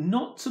speak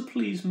not to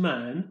please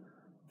man,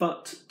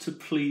 but to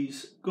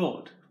please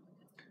God.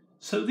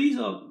 So these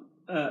are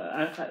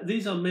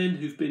men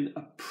who've been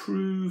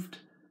approved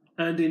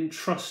and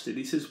entrusted.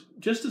 He says,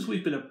 just as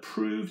we've been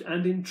approved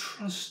and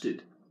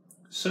entrusted,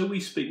 so we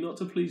speak not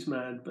to please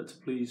man, but to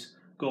please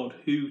God,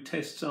 who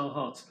tests our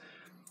hearts.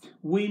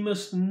 We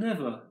must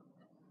never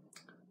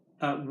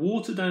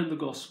water down the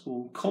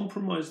gospel,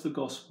 compromise the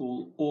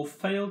gospel, or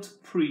fail to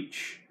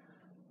preach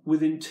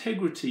with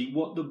integrity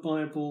what the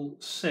Bible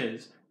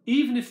says.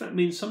 Even if that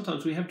means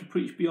sometimes we have to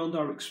preach beyond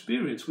our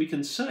experience. We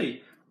can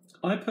say,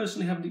 I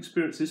personally haven't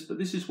experienced this, but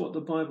this is what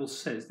the Bible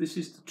says. This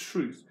is the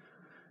truth.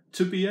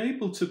 To be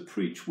able to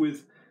preach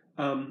with,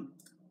 to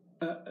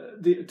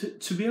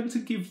be able to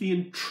give the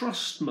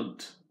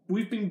entrustment.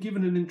 We've been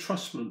given an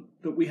entrustment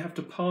that we have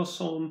to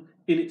pass on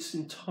in its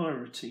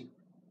entirety.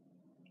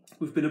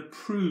 We've been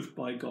approved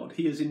by God.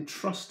 He has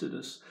entrusted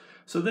us.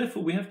 So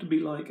therefore we have to be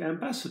like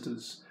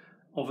ambassadors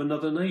of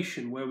another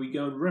nation, where we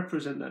go and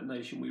represent that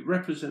nation. We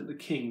represent the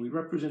king. We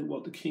represent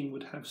what the king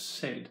would have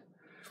said.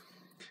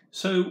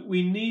 So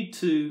we need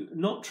to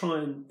not try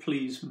and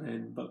please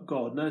men, but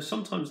God. Now,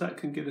 sometimes that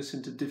can get us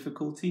into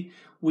difficulty.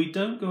 We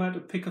don't go out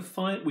to pick a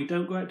fight. We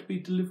don't go out to be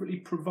deliberately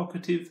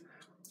provocative.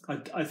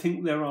 I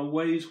think there are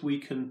ways we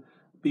can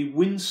be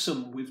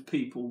winsome with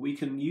people. We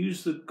can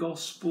use the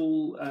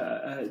gospel,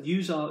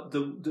 use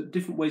the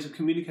different ways of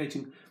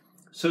communicating,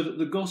 so that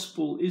the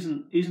gospel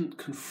isn't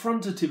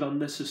confrontative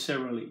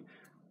unnecessarily,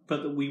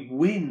 but that we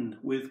win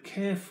with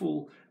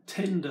careful,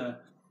 tender,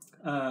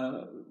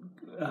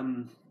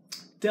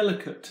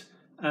 delicate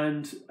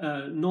and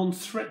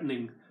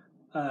non-threatening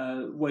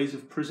ways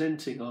of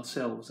presenting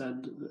ourselves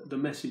and the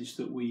message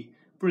that we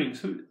bring.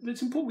 So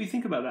it's important we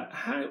think about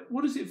that.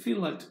 What does it feel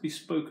like to be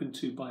spoken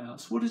to by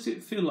us? What does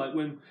it feel like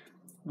when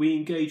we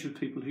engage with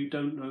people who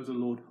don't know the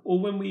Lord, or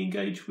when we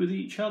engage with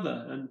each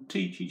other and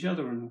teach each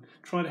other and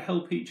try to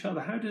help each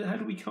other? How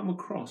do we come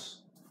across?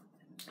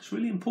 It's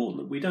really important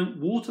that we don't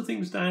water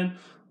things down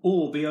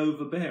or be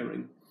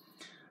overbearing.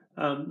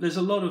 There's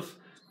a lot of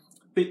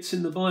bits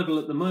in the Bible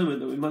at the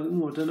moment that we might, I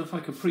don't know if I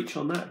can preach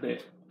on that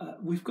bit.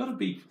 We've got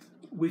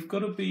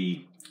to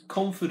be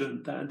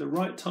confident that at the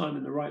right time,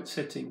 in the right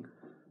setting,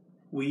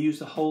 we use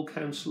the whole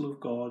counsel of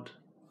God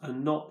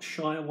and not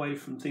shy away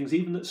from things,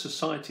 even that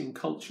society and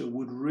culture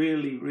would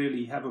really,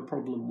 really have a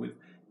problem with.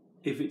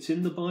 If it's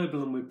in the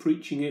Bible and we're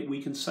preaching it,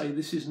 we can say,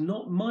 this is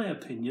not my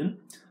opinion,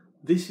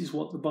 this is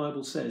what the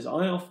Bible says.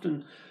 I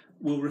often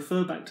will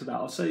refer back to that.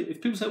 I'll say,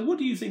 if people say, what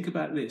do you think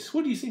about this?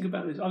 What do you think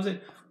about this? I'll say,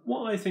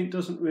 what I think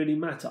doesn't really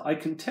matter. I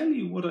can tell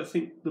you what I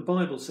think the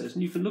Bible says,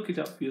 and you can look it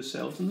up for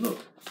yourselves, and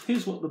look,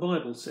 here's what the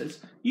Bible says.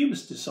 You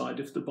must decide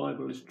if the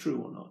Bible is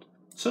true or not.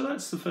 So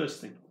that's the first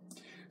thing.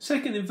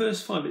 Second, in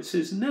verse 5, it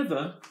says,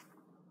 never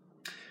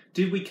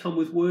did we come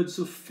with words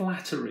of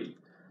flattery,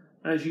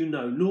 as you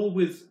know, nor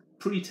with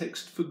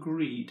pretext for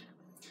greed.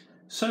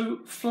 So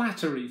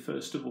flattery,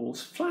 first of all.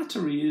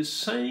 Flattery is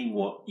saying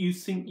what you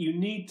think you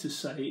need to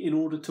say in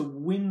order to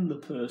win the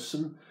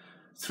person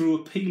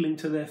through appealing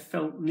to their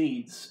felt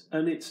needs.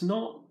 And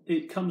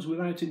it comes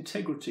without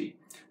integrity.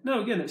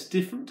 Now, again, it's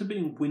different to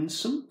being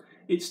winsome.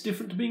 It's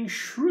different to being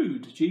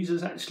shrewd.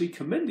 Jesus actually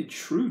commended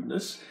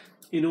shrewdness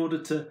in order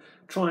to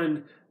try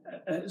and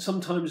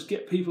sometimes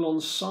get people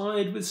on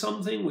side with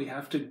something. We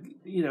have to,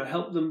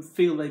 help them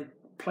feel they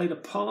played a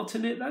part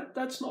in it.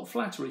 That's not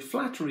flattery.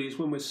 Flattery is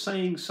when we're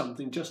saying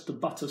something just to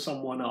butter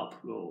someone up,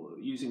 or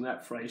using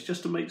that phrase,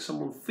 just to make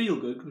someone feel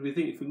good, because we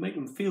think if we make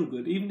them feel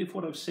good, even if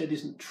what I've said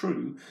isn't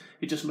true,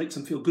 it just makes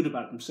them feel good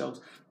about themselves,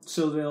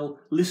 so they'll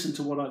listen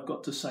to what I've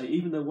got to say,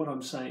 even though what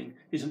I'm saying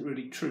isn't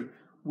really true.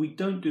 We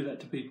don't do that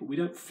to people. We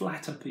don't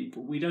flatter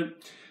people. We don't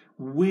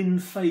win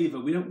favour.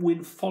 We don't win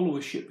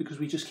followership because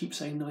we just keep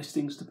saying nice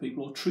things to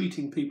people or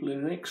treating people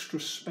in an extra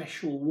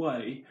special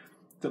way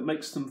that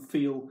makes them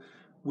feel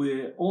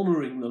we're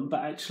honouring them, but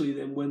actually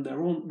then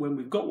when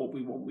we've got what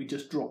we want, we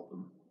just drop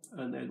them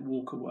and then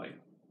walk away.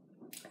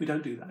 We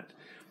don't do that.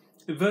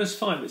 In verse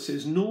 5 it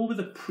says, nor with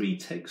a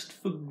pretext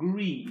for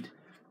greed.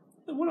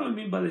 And what I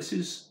mean by this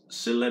is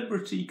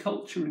celebrity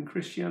culture in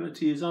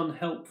Christianity is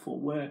unhelpful,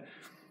 where,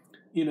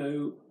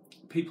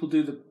 people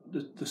do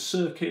the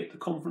circuit, the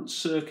conference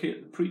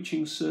circuit, the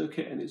preaching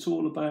circuit, and it's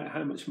all about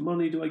how much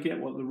money do I get,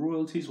 what are the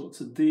royalties, what's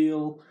the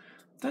deal.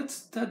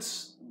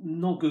 That's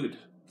not good.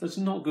 That's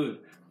not good.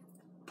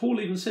 Paul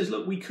even says,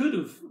 look, we could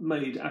have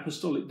made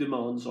apostolic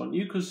demands on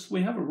you because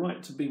we have a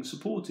right to being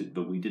supported,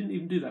 but we didn't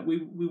even do that. We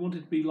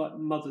wanted to be like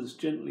mothers,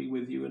 gently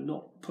with you and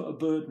not put a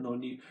burden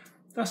on you.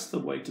 That's the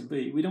way to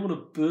be. We don't want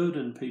to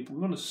burden people.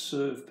 We want to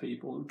serve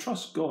people and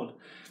trust God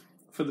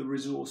for the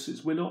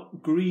resources. We're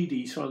not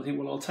greedy trying to think,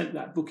 well, I'll take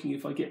that booking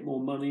if I get more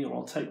money, or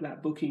I'll take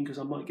that booking because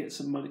I might get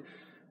some money.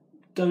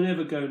 Don't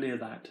ever go near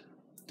that.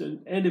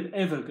 Don't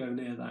ever go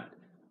near that.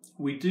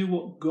 We do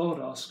what God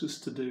asks us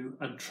to do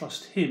and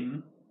trust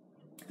Him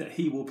that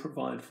He will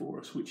provide for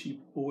us, which He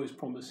always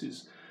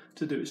promises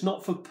to do. It's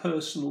not for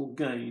personal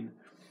gain.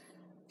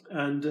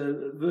 And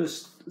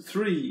verse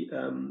 3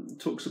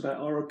 talks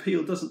about our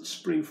appeal doesn't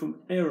spring from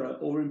error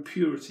or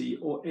impurity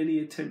or any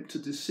attempt to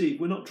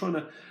deceive. We're not trying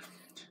to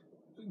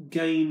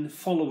gain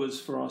followers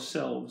for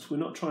ourselves. We're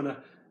not trying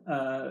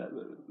to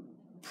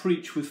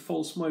preach with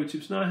false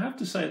motives. Now, I have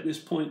to say at this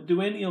point,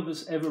 do any of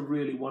us ever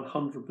really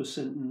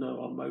 100%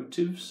 know our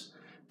motives?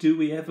 Do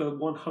we ever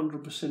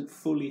 100%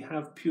 fully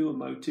have pure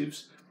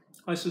motives?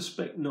 I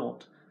suspect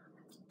not.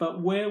 But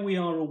where we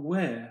are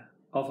aware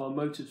of our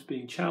motives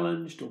being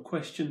challenged or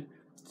questioned,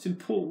 it's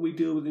important we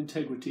deal with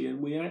integrity,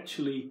 and we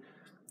actually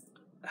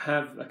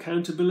have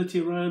accountability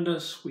around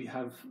us. We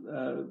have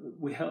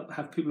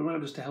people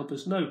around us to help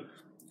us know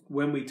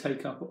when we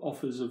take up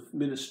offers of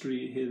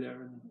ministry here, there,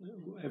 and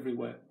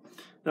everywhere.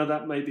 Now,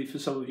 that may be for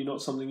some of you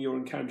not something you're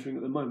encountering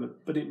at the moment,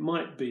 but it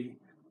might be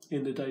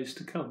in the days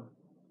to come.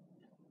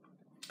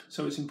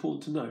 So it's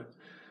important to know.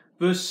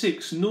 Verse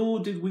 6, nor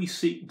did we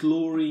seek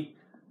glory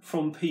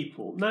from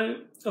people. Now,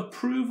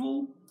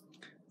 approval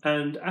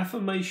and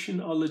affirmation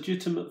are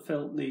legitimate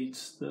felt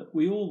needs that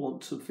we all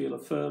want to feel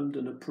affirmed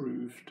and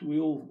approved. We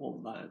all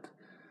want that.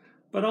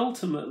 But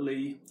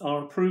ultimately,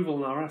 our approval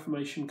and our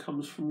affirmation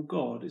comes from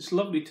God. It's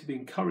lovely to be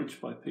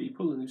encouraged by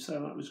people and you say,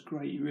 oh, that was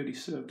great, you really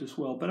served us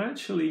well. But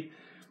actually,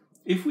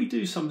 if we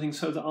do something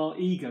so that our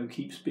ego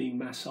keeps being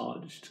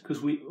massaged,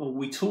 because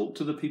we talk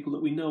to the people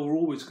that we know are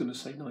always going to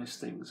say nice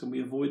things, and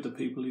we avoid the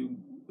people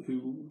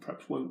who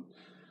perhaps won't,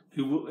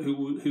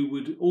 who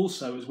would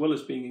also, as well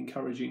as being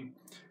encouraging,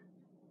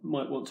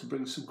 might want to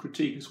bring some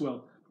critique as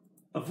well.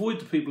 Avoid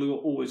the people who are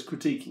always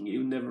critiquing you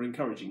and never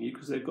encouraging you,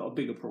 because they've got a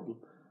bigger problem.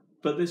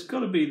 But there's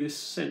got to be this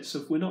sense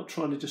of we're not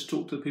trying to just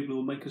talk to the people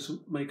who will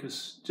make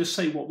us just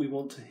say what we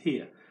want to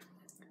hear.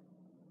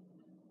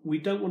 We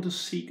don't want to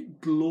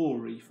seek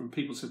glory from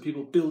people, so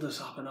people build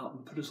us up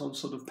and put us on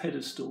sort of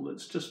pedestal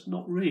that's just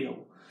not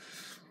real.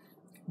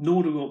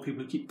 Nor do we want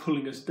people to keep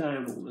pulling us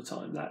down all the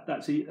time.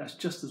 That's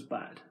just as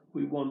bad.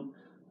 We want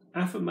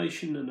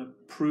affirmation and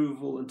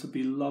approval and to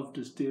be loved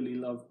as dearly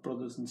loved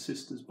brothers and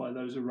sisters by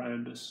those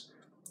around us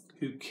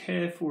who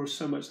care for us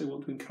so much they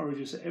want to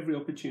encourage us at every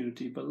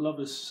opportunity, but love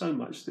us so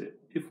much that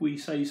if we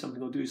say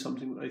something or do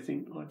something that they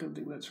think, I don't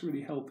think that's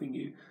really helping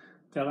you,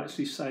 they'll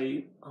actually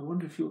say, I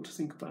wonder if you ought to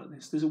think about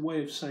this. There's a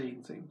way of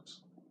saying things.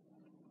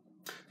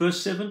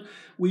 Verse 7,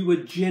 we were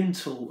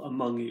gentle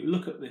among you.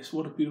 Look at this.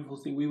 What a beautiful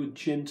thing. We were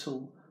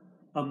gentle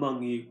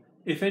among you.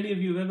 If any of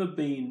you have ever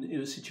been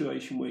in a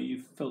situation where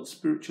you've felt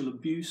spiritual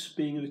abuse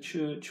being in a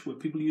church, where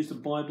people use the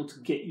Bible to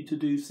get you to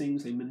do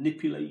things, they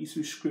manipulate you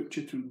through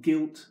scripture, through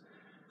guilt,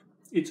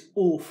 it's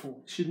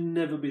awful. It should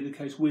never be the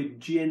case. We're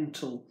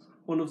gentle.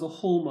 One of the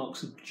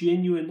hallmarks of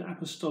genuine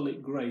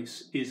apostolic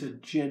grace is a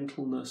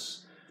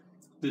gentleness.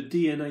 The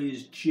DNA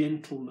is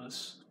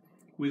gentleness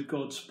with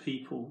God's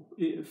people.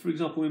 For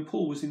example, when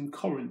Paul was in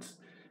Corinth,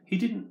 he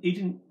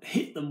didn't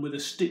hit them with a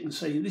stick and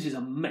say, this is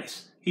a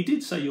mess. He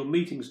did say your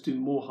meetings do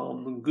more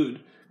harm than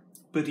good,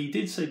 but he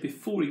did say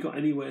before he got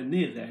anywhere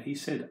near there, he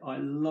said, I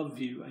love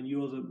you and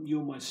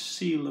you're my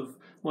seal of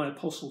my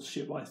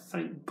apostleship. I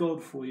thank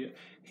God for you.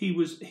 He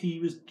was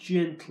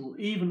gentle,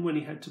 even when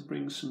he had to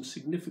bring some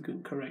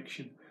significant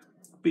correction.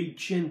 Be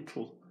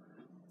gentle.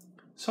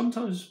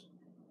 Sometimes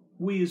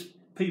we as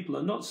people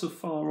are not so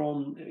far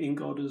on in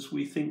God as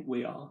we think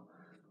we are,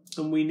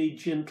 and we need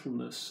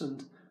gentleness.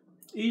 And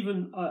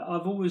even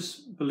I've always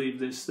believed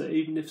this, that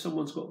even if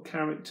someone's got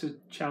character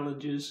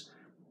challenges,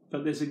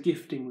 but there's a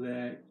gifting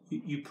there,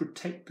 you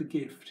protect the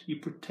gift. You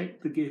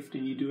protect the gift,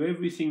 and you do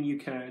everything you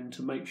can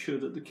to make sure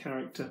that the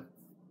character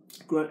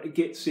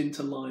gets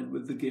into line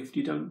with the gift.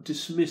 You don't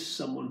dismiss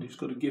someone who's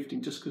got a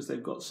gifting just because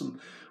they've got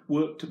some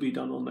work to be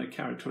done on their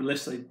character,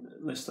 unless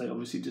they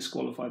obviously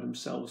disqualify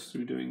themselves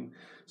through doing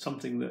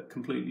something that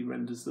completely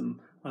renders them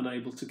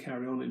unable to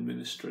carry on in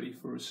ministry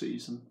for a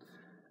season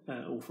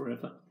or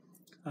forever,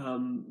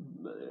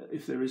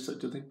 if there is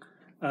such a thing.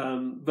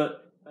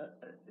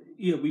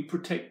 We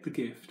protect the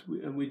gift,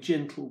 and we're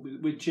gentle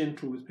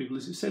with people,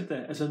 as it said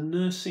there, as a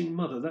nursing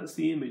mother. That's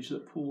the image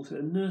that Paul said.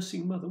 A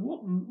nursing mother.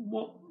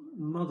 What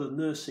mother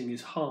nursing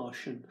is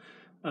harsh and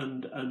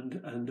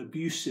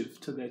abusive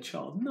to their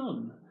child?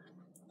 None.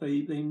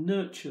 They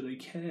nurture, they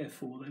care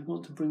for, they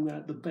want to bring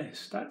out the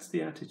best. That's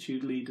the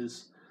attitude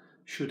leaders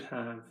should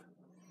have.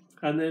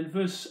 And then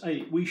verse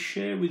 8, we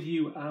share with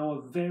you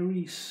our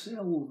very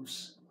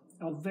selves.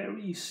 Our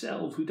very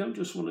selves. We don't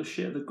just want to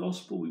share the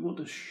gospel, we want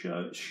to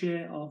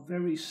share our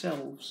very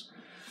selves,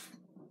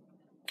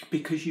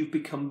 because you've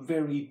become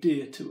very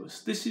dear to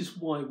us. This is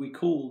why we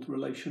called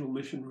relational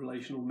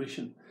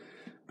mission,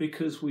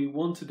 because we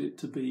wanted it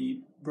to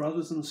be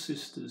brothers and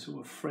sisters who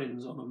are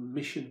friends on a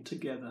mission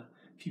together.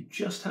 If you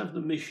just have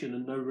the mission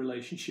and no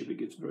relationship, it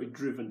gets very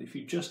driven. If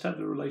you just have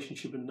the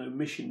relationship and no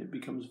mission, it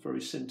becomes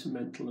very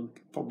sentimental and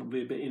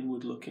probably a bit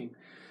inward looking.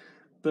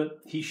 But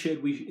he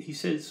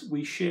says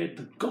we shared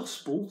the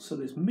gospel, so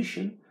there's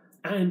mission,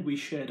 and we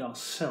shared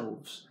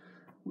ourselves.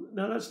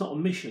 Now that's not a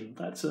mission,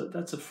 that's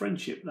a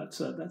friendship, that's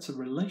a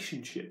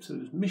relationship. So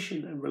there's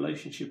mission and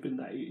relationship in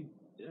that,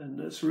 and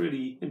that's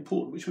really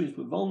important, which means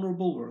we're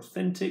vulnerable, we're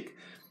authentic,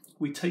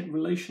 we take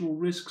relational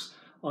risks.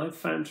 I've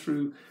found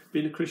through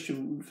being a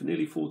Christian for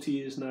nearly 40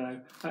 years now,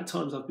 at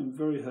times I've been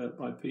very hurt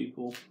by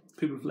people.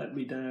 People have let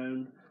me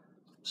down.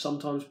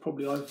 Sometimes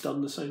probably I've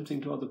done the same thing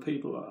to other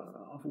people.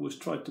 I've always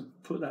tried to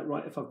put that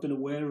right if I've been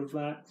aware of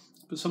that.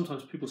 But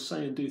sometimes people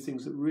say and do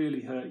things that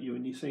really hurt you,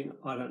 and you think,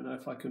 I don't know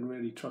if I can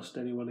really trust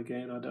anyone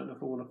again. I don't know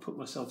if I want to put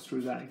myself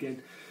through that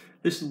again.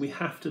 Listen, we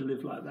have to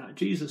live like that.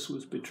 Jesus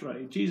was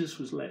betrayed. Jesus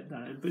was let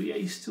down. But yeah,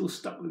 he's still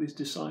stuck with his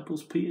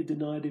disciples. Peter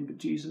denied him, but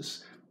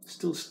Jesus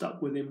still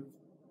stuck with him.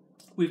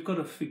 We've got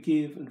to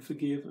forgive and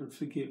forgive and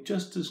forgive,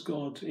 just as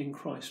God in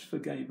Christ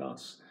forgave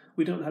us.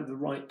 We don't have the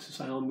right to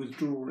say, I'm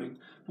withdrawing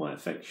my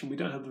affection. We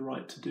don't have the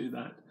right to do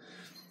that.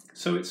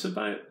 So it's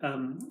about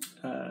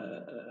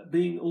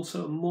being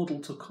also a model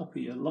to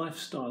copy, a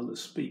lifestyle that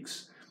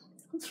speaks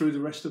through the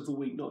rest of the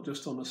week, not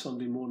just on a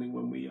Sunday morning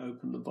when we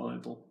open the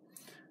Bible.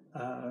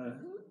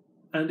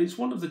 And it's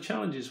one of the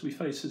challenges we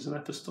face as an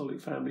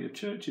apostolic family of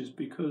churches,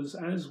 because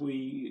as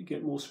we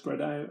get more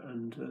spread out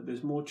and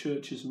there's more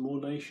churches and more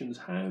nations,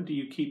 how do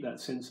you keep that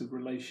sense of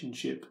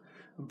relationship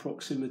and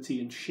proximity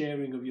and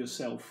sharing of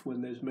yourself when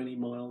there's many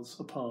miles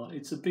apart?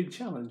 It's a big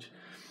challenge.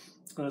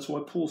 That's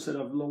why Paul said,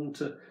 I've longed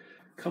to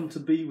come to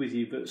be with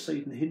you, but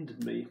Satan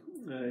hindered me.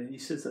 He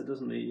says that,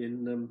 doesn't he,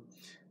 in the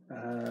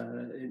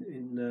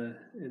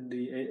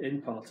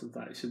end part of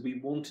that. He said, we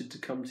wanted to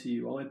come to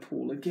you, I,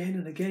 Paul, again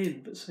and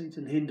again, but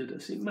Satan hindered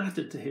us. It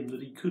mattered to him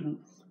that he couldn't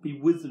be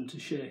with them to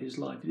share his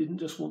life. He didn't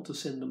just want to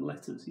send them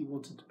letters, he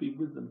wanted to be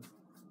with them.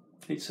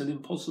 It's an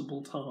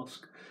impossible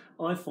task.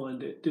 I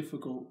find it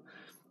difficult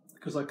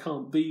because I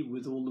can't be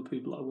with all the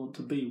people I want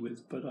to be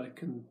with, but I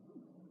can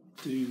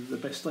do the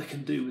best I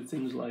can do with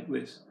things like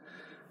this.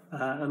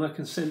 And I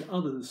can send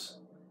others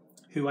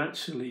who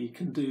actually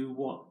can do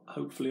what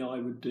hopefully I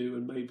would do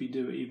and maybe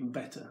do it even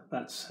better.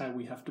 That's how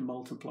we have to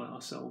multiply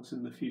ourselves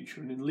in the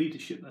future. And in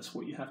leadership, that's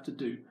what you have to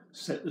do.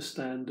 Set the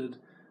standard,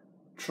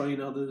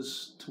 train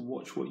others to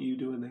watch what you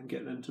do, and then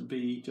get them to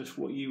be just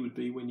what you would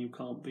be when you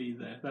can't be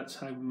there. That's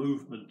how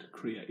movement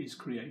is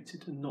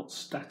created, and not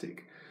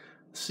static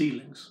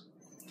ceilings.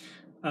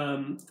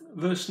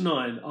 Verse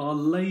 9, our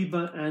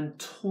labour and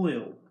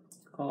toil,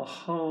 our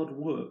hard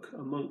work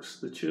amongst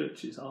the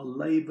churches, our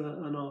labour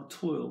and our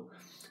toil.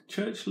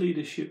 Church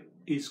leadership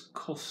is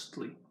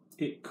costly.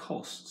 It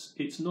costs.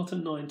 It's not a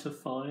 9 to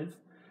 5.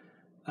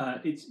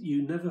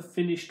 You never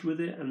finished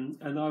with it. And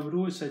I would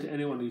always say to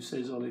anyone who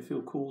says, oh, they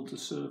feel called to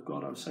serve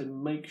God, I would say,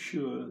 make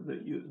sure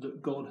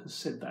that God has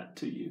said that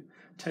to you.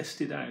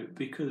 Test it out.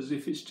 Because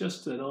if it's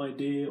just an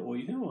idea, or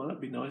you think, oh,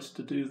 that'd be nice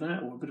to do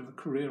that, or a bit of a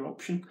career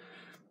option,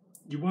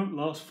 you won't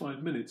last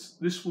 5 minutes.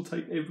 This will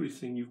take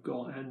everything you've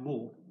got and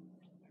more.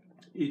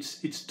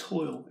 It's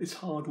toil, it's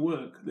hard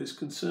work. There's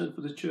concern for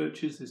the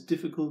churches, there's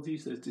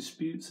difficulties, there's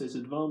disputes, there's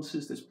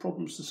advances, there's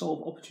problems to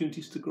solve,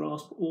 opportunities to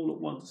grasp all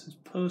at once. There's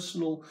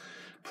personal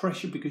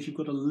pressure because you've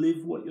got to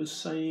live what you're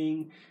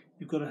saying.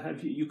 You've got to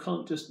have, you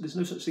can't just, there's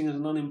no such thing as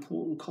an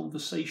unimportant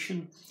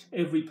conversation.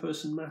 Every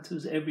person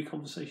matters, every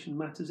conversation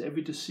matters,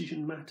 every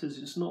decision matters.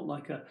 It's not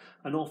like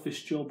an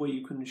office job where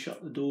you can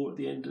shut the door at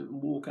the end and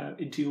walk out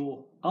into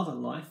your other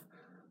life.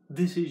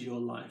 This is your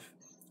life.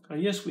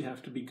 And yes, we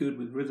have to be good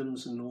with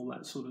rhythms and all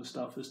that sort of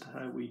stuff as to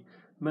how we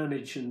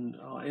manage and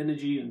our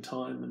energy and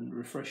time and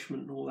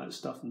refreshment and all that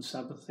stuff, and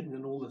Sabbathing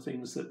and all the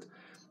things that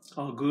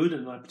are good.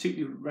 And I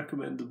particularly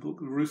recommend the book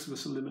The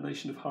Ruthless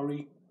Elimination of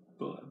Hurry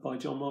by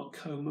John Mark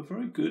Comer.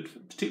 Very good,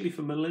 particularly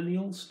for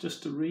millennials,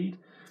 just to read.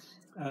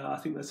 I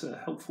think that's a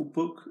helpful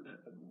book,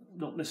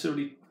 not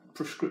necessarily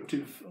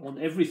prescriptive on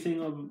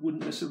everything. I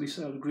wouldn't necessarily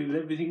say I would agree with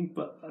everything,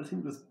 but I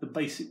think the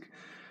basic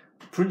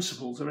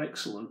principles are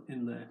excellent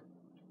in there.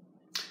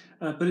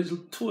 But it's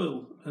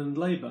toil and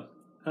labour.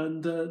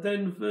 And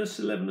then verse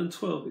 11 and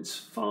 12, it's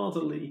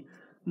fatherly,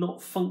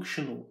 not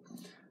functional.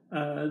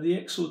 The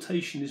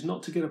exhortation is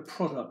not to get a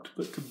product,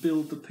 but to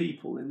build the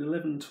people. In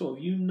 11 and 12,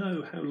 you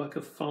know how, like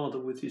a father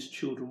with his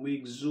children, we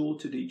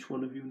exhorted each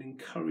one of you and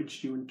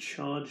encouraged you and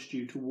charged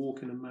you to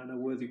walk in a manner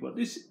worthy of God.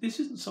 This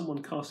isn't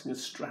someone casting a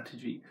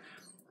strategy.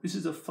 This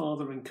is a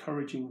father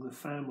encouraging the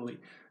family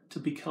to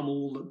become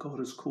all that God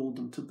has called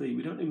them to be.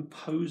 We don't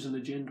impose an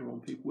agenda on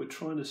people. We're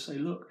trying to say,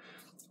 look,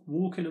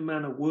 Walk in a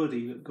manner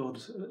worthy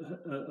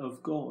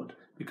of God,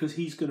 because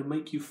he's going to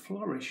make you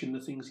flourish in the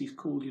things he's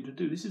called you to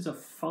do. This is a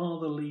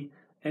fatherly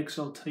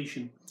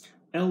exaltation.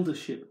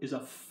 Eldership is a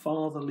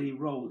fatherly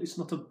role. It's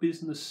not a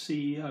business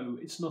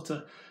CEO. It's not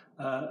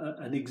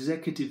an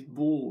executive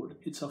board.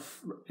 It's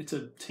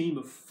a team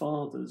of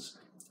fathers,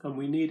 and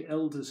we need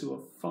elders who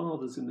are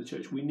fathers in the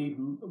church. We need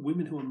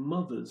women who are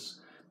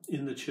mothers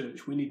in the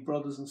church. We need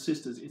brothers and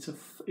sisters.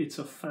 It's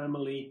a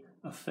family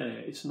affair.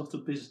 It's not a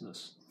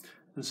business.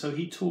 And so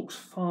he talks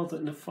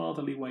in a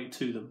fatherly way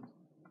to them.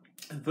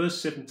 And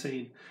verse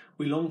 17,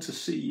 we long to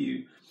see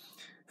you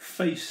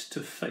face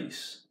to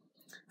face.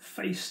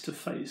 Face to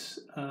face.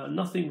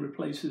 Nothing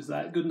replaces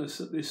that.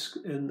 Goodness,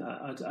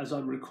 as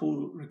I'm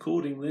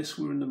recording this,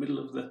 we're in the middle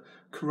of the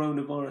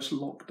coronavirus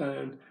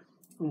lockdown,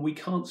 and we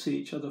can't see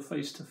each other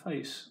face to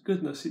face.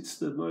 Goodness, it's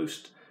the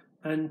most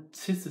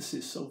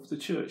antithesis of the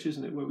church,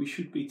 isn't it? Where we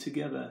should be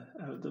together,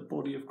 the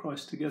body of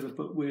Christ together,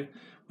 but we're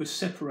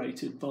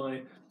separated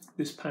by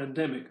this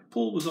pandemic.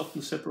 Paul was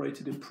often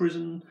separated in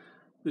prison.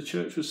 The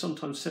church was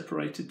sometimes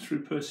separated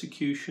through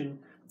persecution.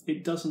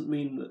 It doesn't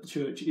mean that the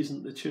church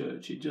isn't the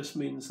church. It just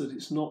means that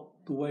it's not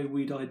the way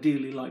we'd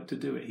ideally like to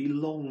do it. He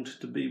longed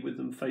to be with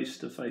them face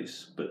to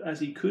face, but as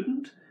he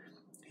couldn't,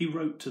 he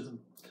wrote to them.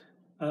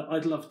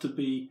 I'd love to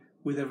be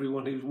with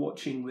everyone who's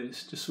watching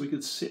this, just so we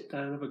could sit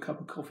down, have a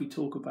cup of coffee,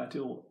 talk about it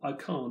all. I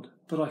can't,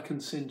 but I can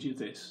send you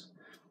this.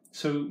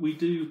 So we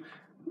do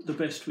the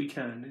best we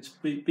can. It's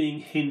being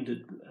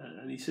hindered,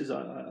 and he says,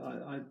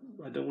 I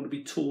don't want to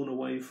be torn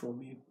away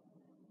from you.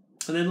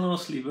 And then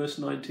lastly, verse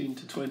 19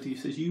 to 20, he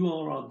says, you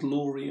are our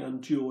glory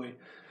and joy.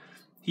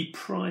 He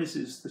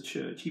prizes the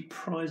church. He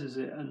prizes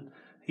it, and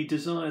he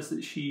desires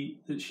that she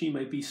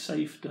may be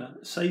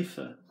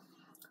safer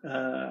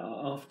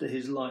after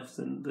his life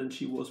than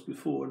she was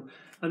before.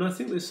 And I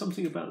think there's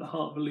something about the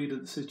heart of a leader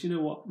that says, you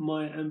know what,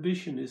 my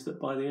ambition is that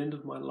by the end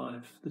of my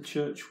life, the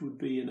church would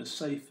be in a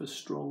safer,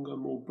 stronger,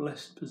 more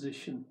blessed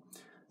position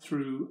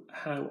through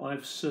how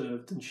I've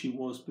served than she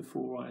was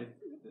before I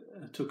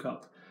took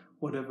up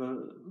whatever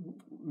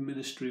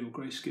ministry or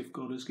grace gift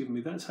God has given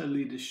me. That's how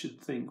leaders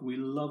should think. We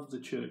love the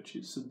church.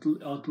 It's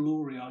our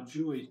glory, our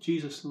joy.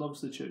 Jesus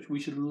loves the church. We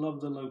should love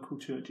the local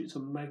church. It's a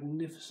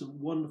magnificent,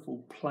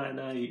 wonderful plan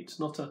A. It's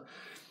not a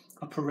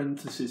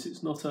parenthesis.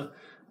 It's not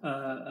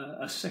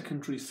a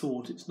secondary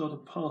thought. It's not a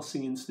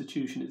passing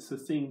institution. It's the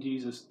thing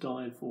Jesus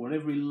died for. And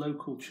every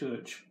local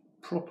church,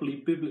 properly,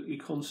 biblically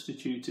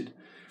constituted,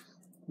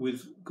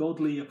 with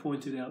godly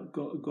appointed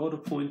God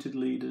appointed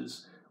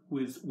leaders,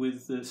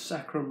 with the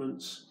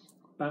sacraments,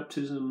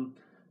 baptism,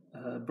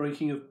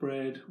 breaking of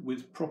bread,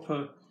 with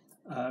proper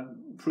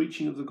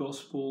preaching of the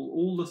gospel,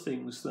 all the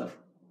things that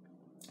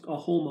are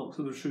hallmarks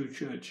of the true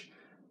church.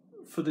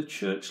 For the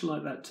church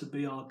like that to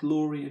be our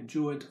glory and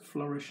joy, and to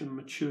flourish and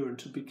mature and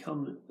to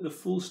become the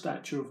full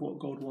stature of what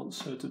God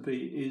wants her to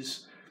be,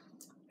 is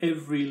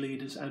every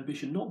leader's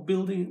ambition. Not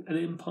building an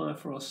empire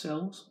for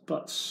ourselves,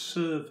 but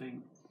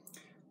serving.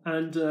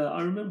 And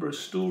I remember a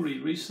story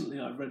recently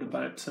I read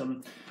about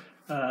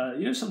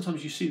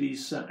sometimes you see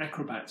these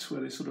acrobats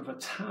where there's sort of a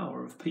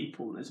tower of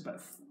people, and there's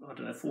about,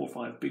 4 or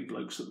 5 big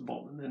blokes at the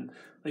bottom, and then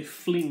they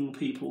fling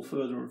people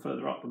further and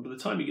further up, and by the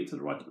time you get to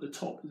the right at the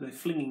top, they're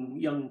flinging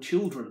young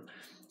children,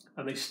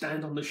 and they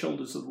stand on the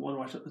shoulders of the one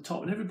right at the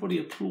top, and everybody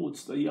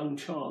applauds the young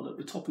child at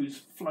the top who's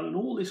flown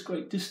all this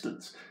great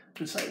distance,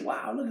 and say,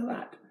 wow, look at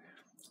that.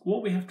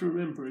 What we have to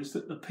remember is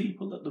that the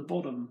people at the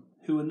bottom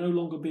who are no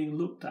longer being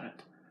looked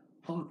at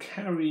are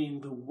carrying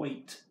the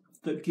weight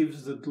that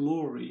gives the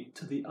glory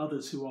to the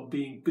others who are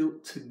being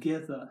built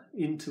together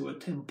into a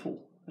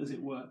temple, as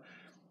it were.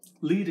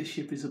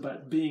 Leadership is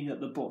about being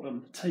at the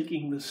bottom,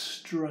 taking the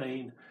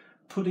strain,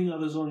 putting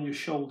others on your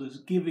shoulders,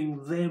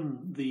 giving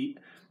them the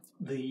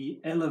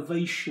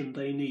elevation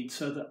they need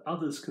so that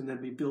others can then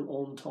be built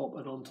on top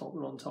and on top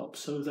and on top,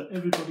 so that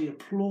everybody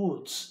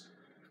applauds.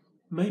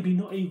 Maybe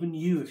not even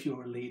you if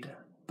you're a leader,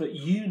 but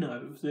you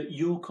know that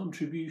your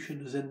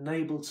contribution has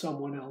enabled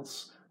someone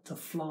else to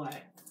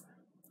fly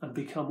and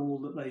become all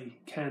that they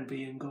can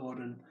be in God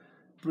and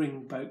bring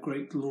about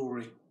great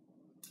glory.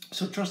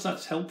 So trust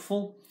that's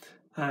helpful,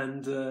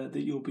 and that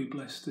you'll be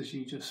blessed as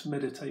you just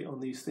meditate on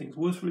these things.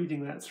 Worth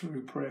reading that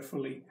through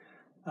prayerfully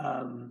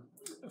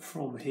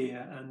from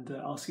here, and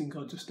asking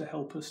God just to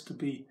help us to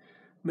be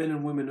men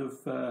and women of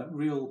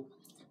real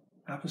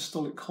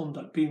apostolic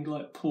conduct, being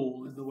like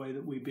Paul in the way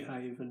that we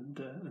behave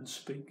and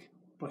speak.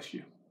 Bless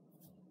you.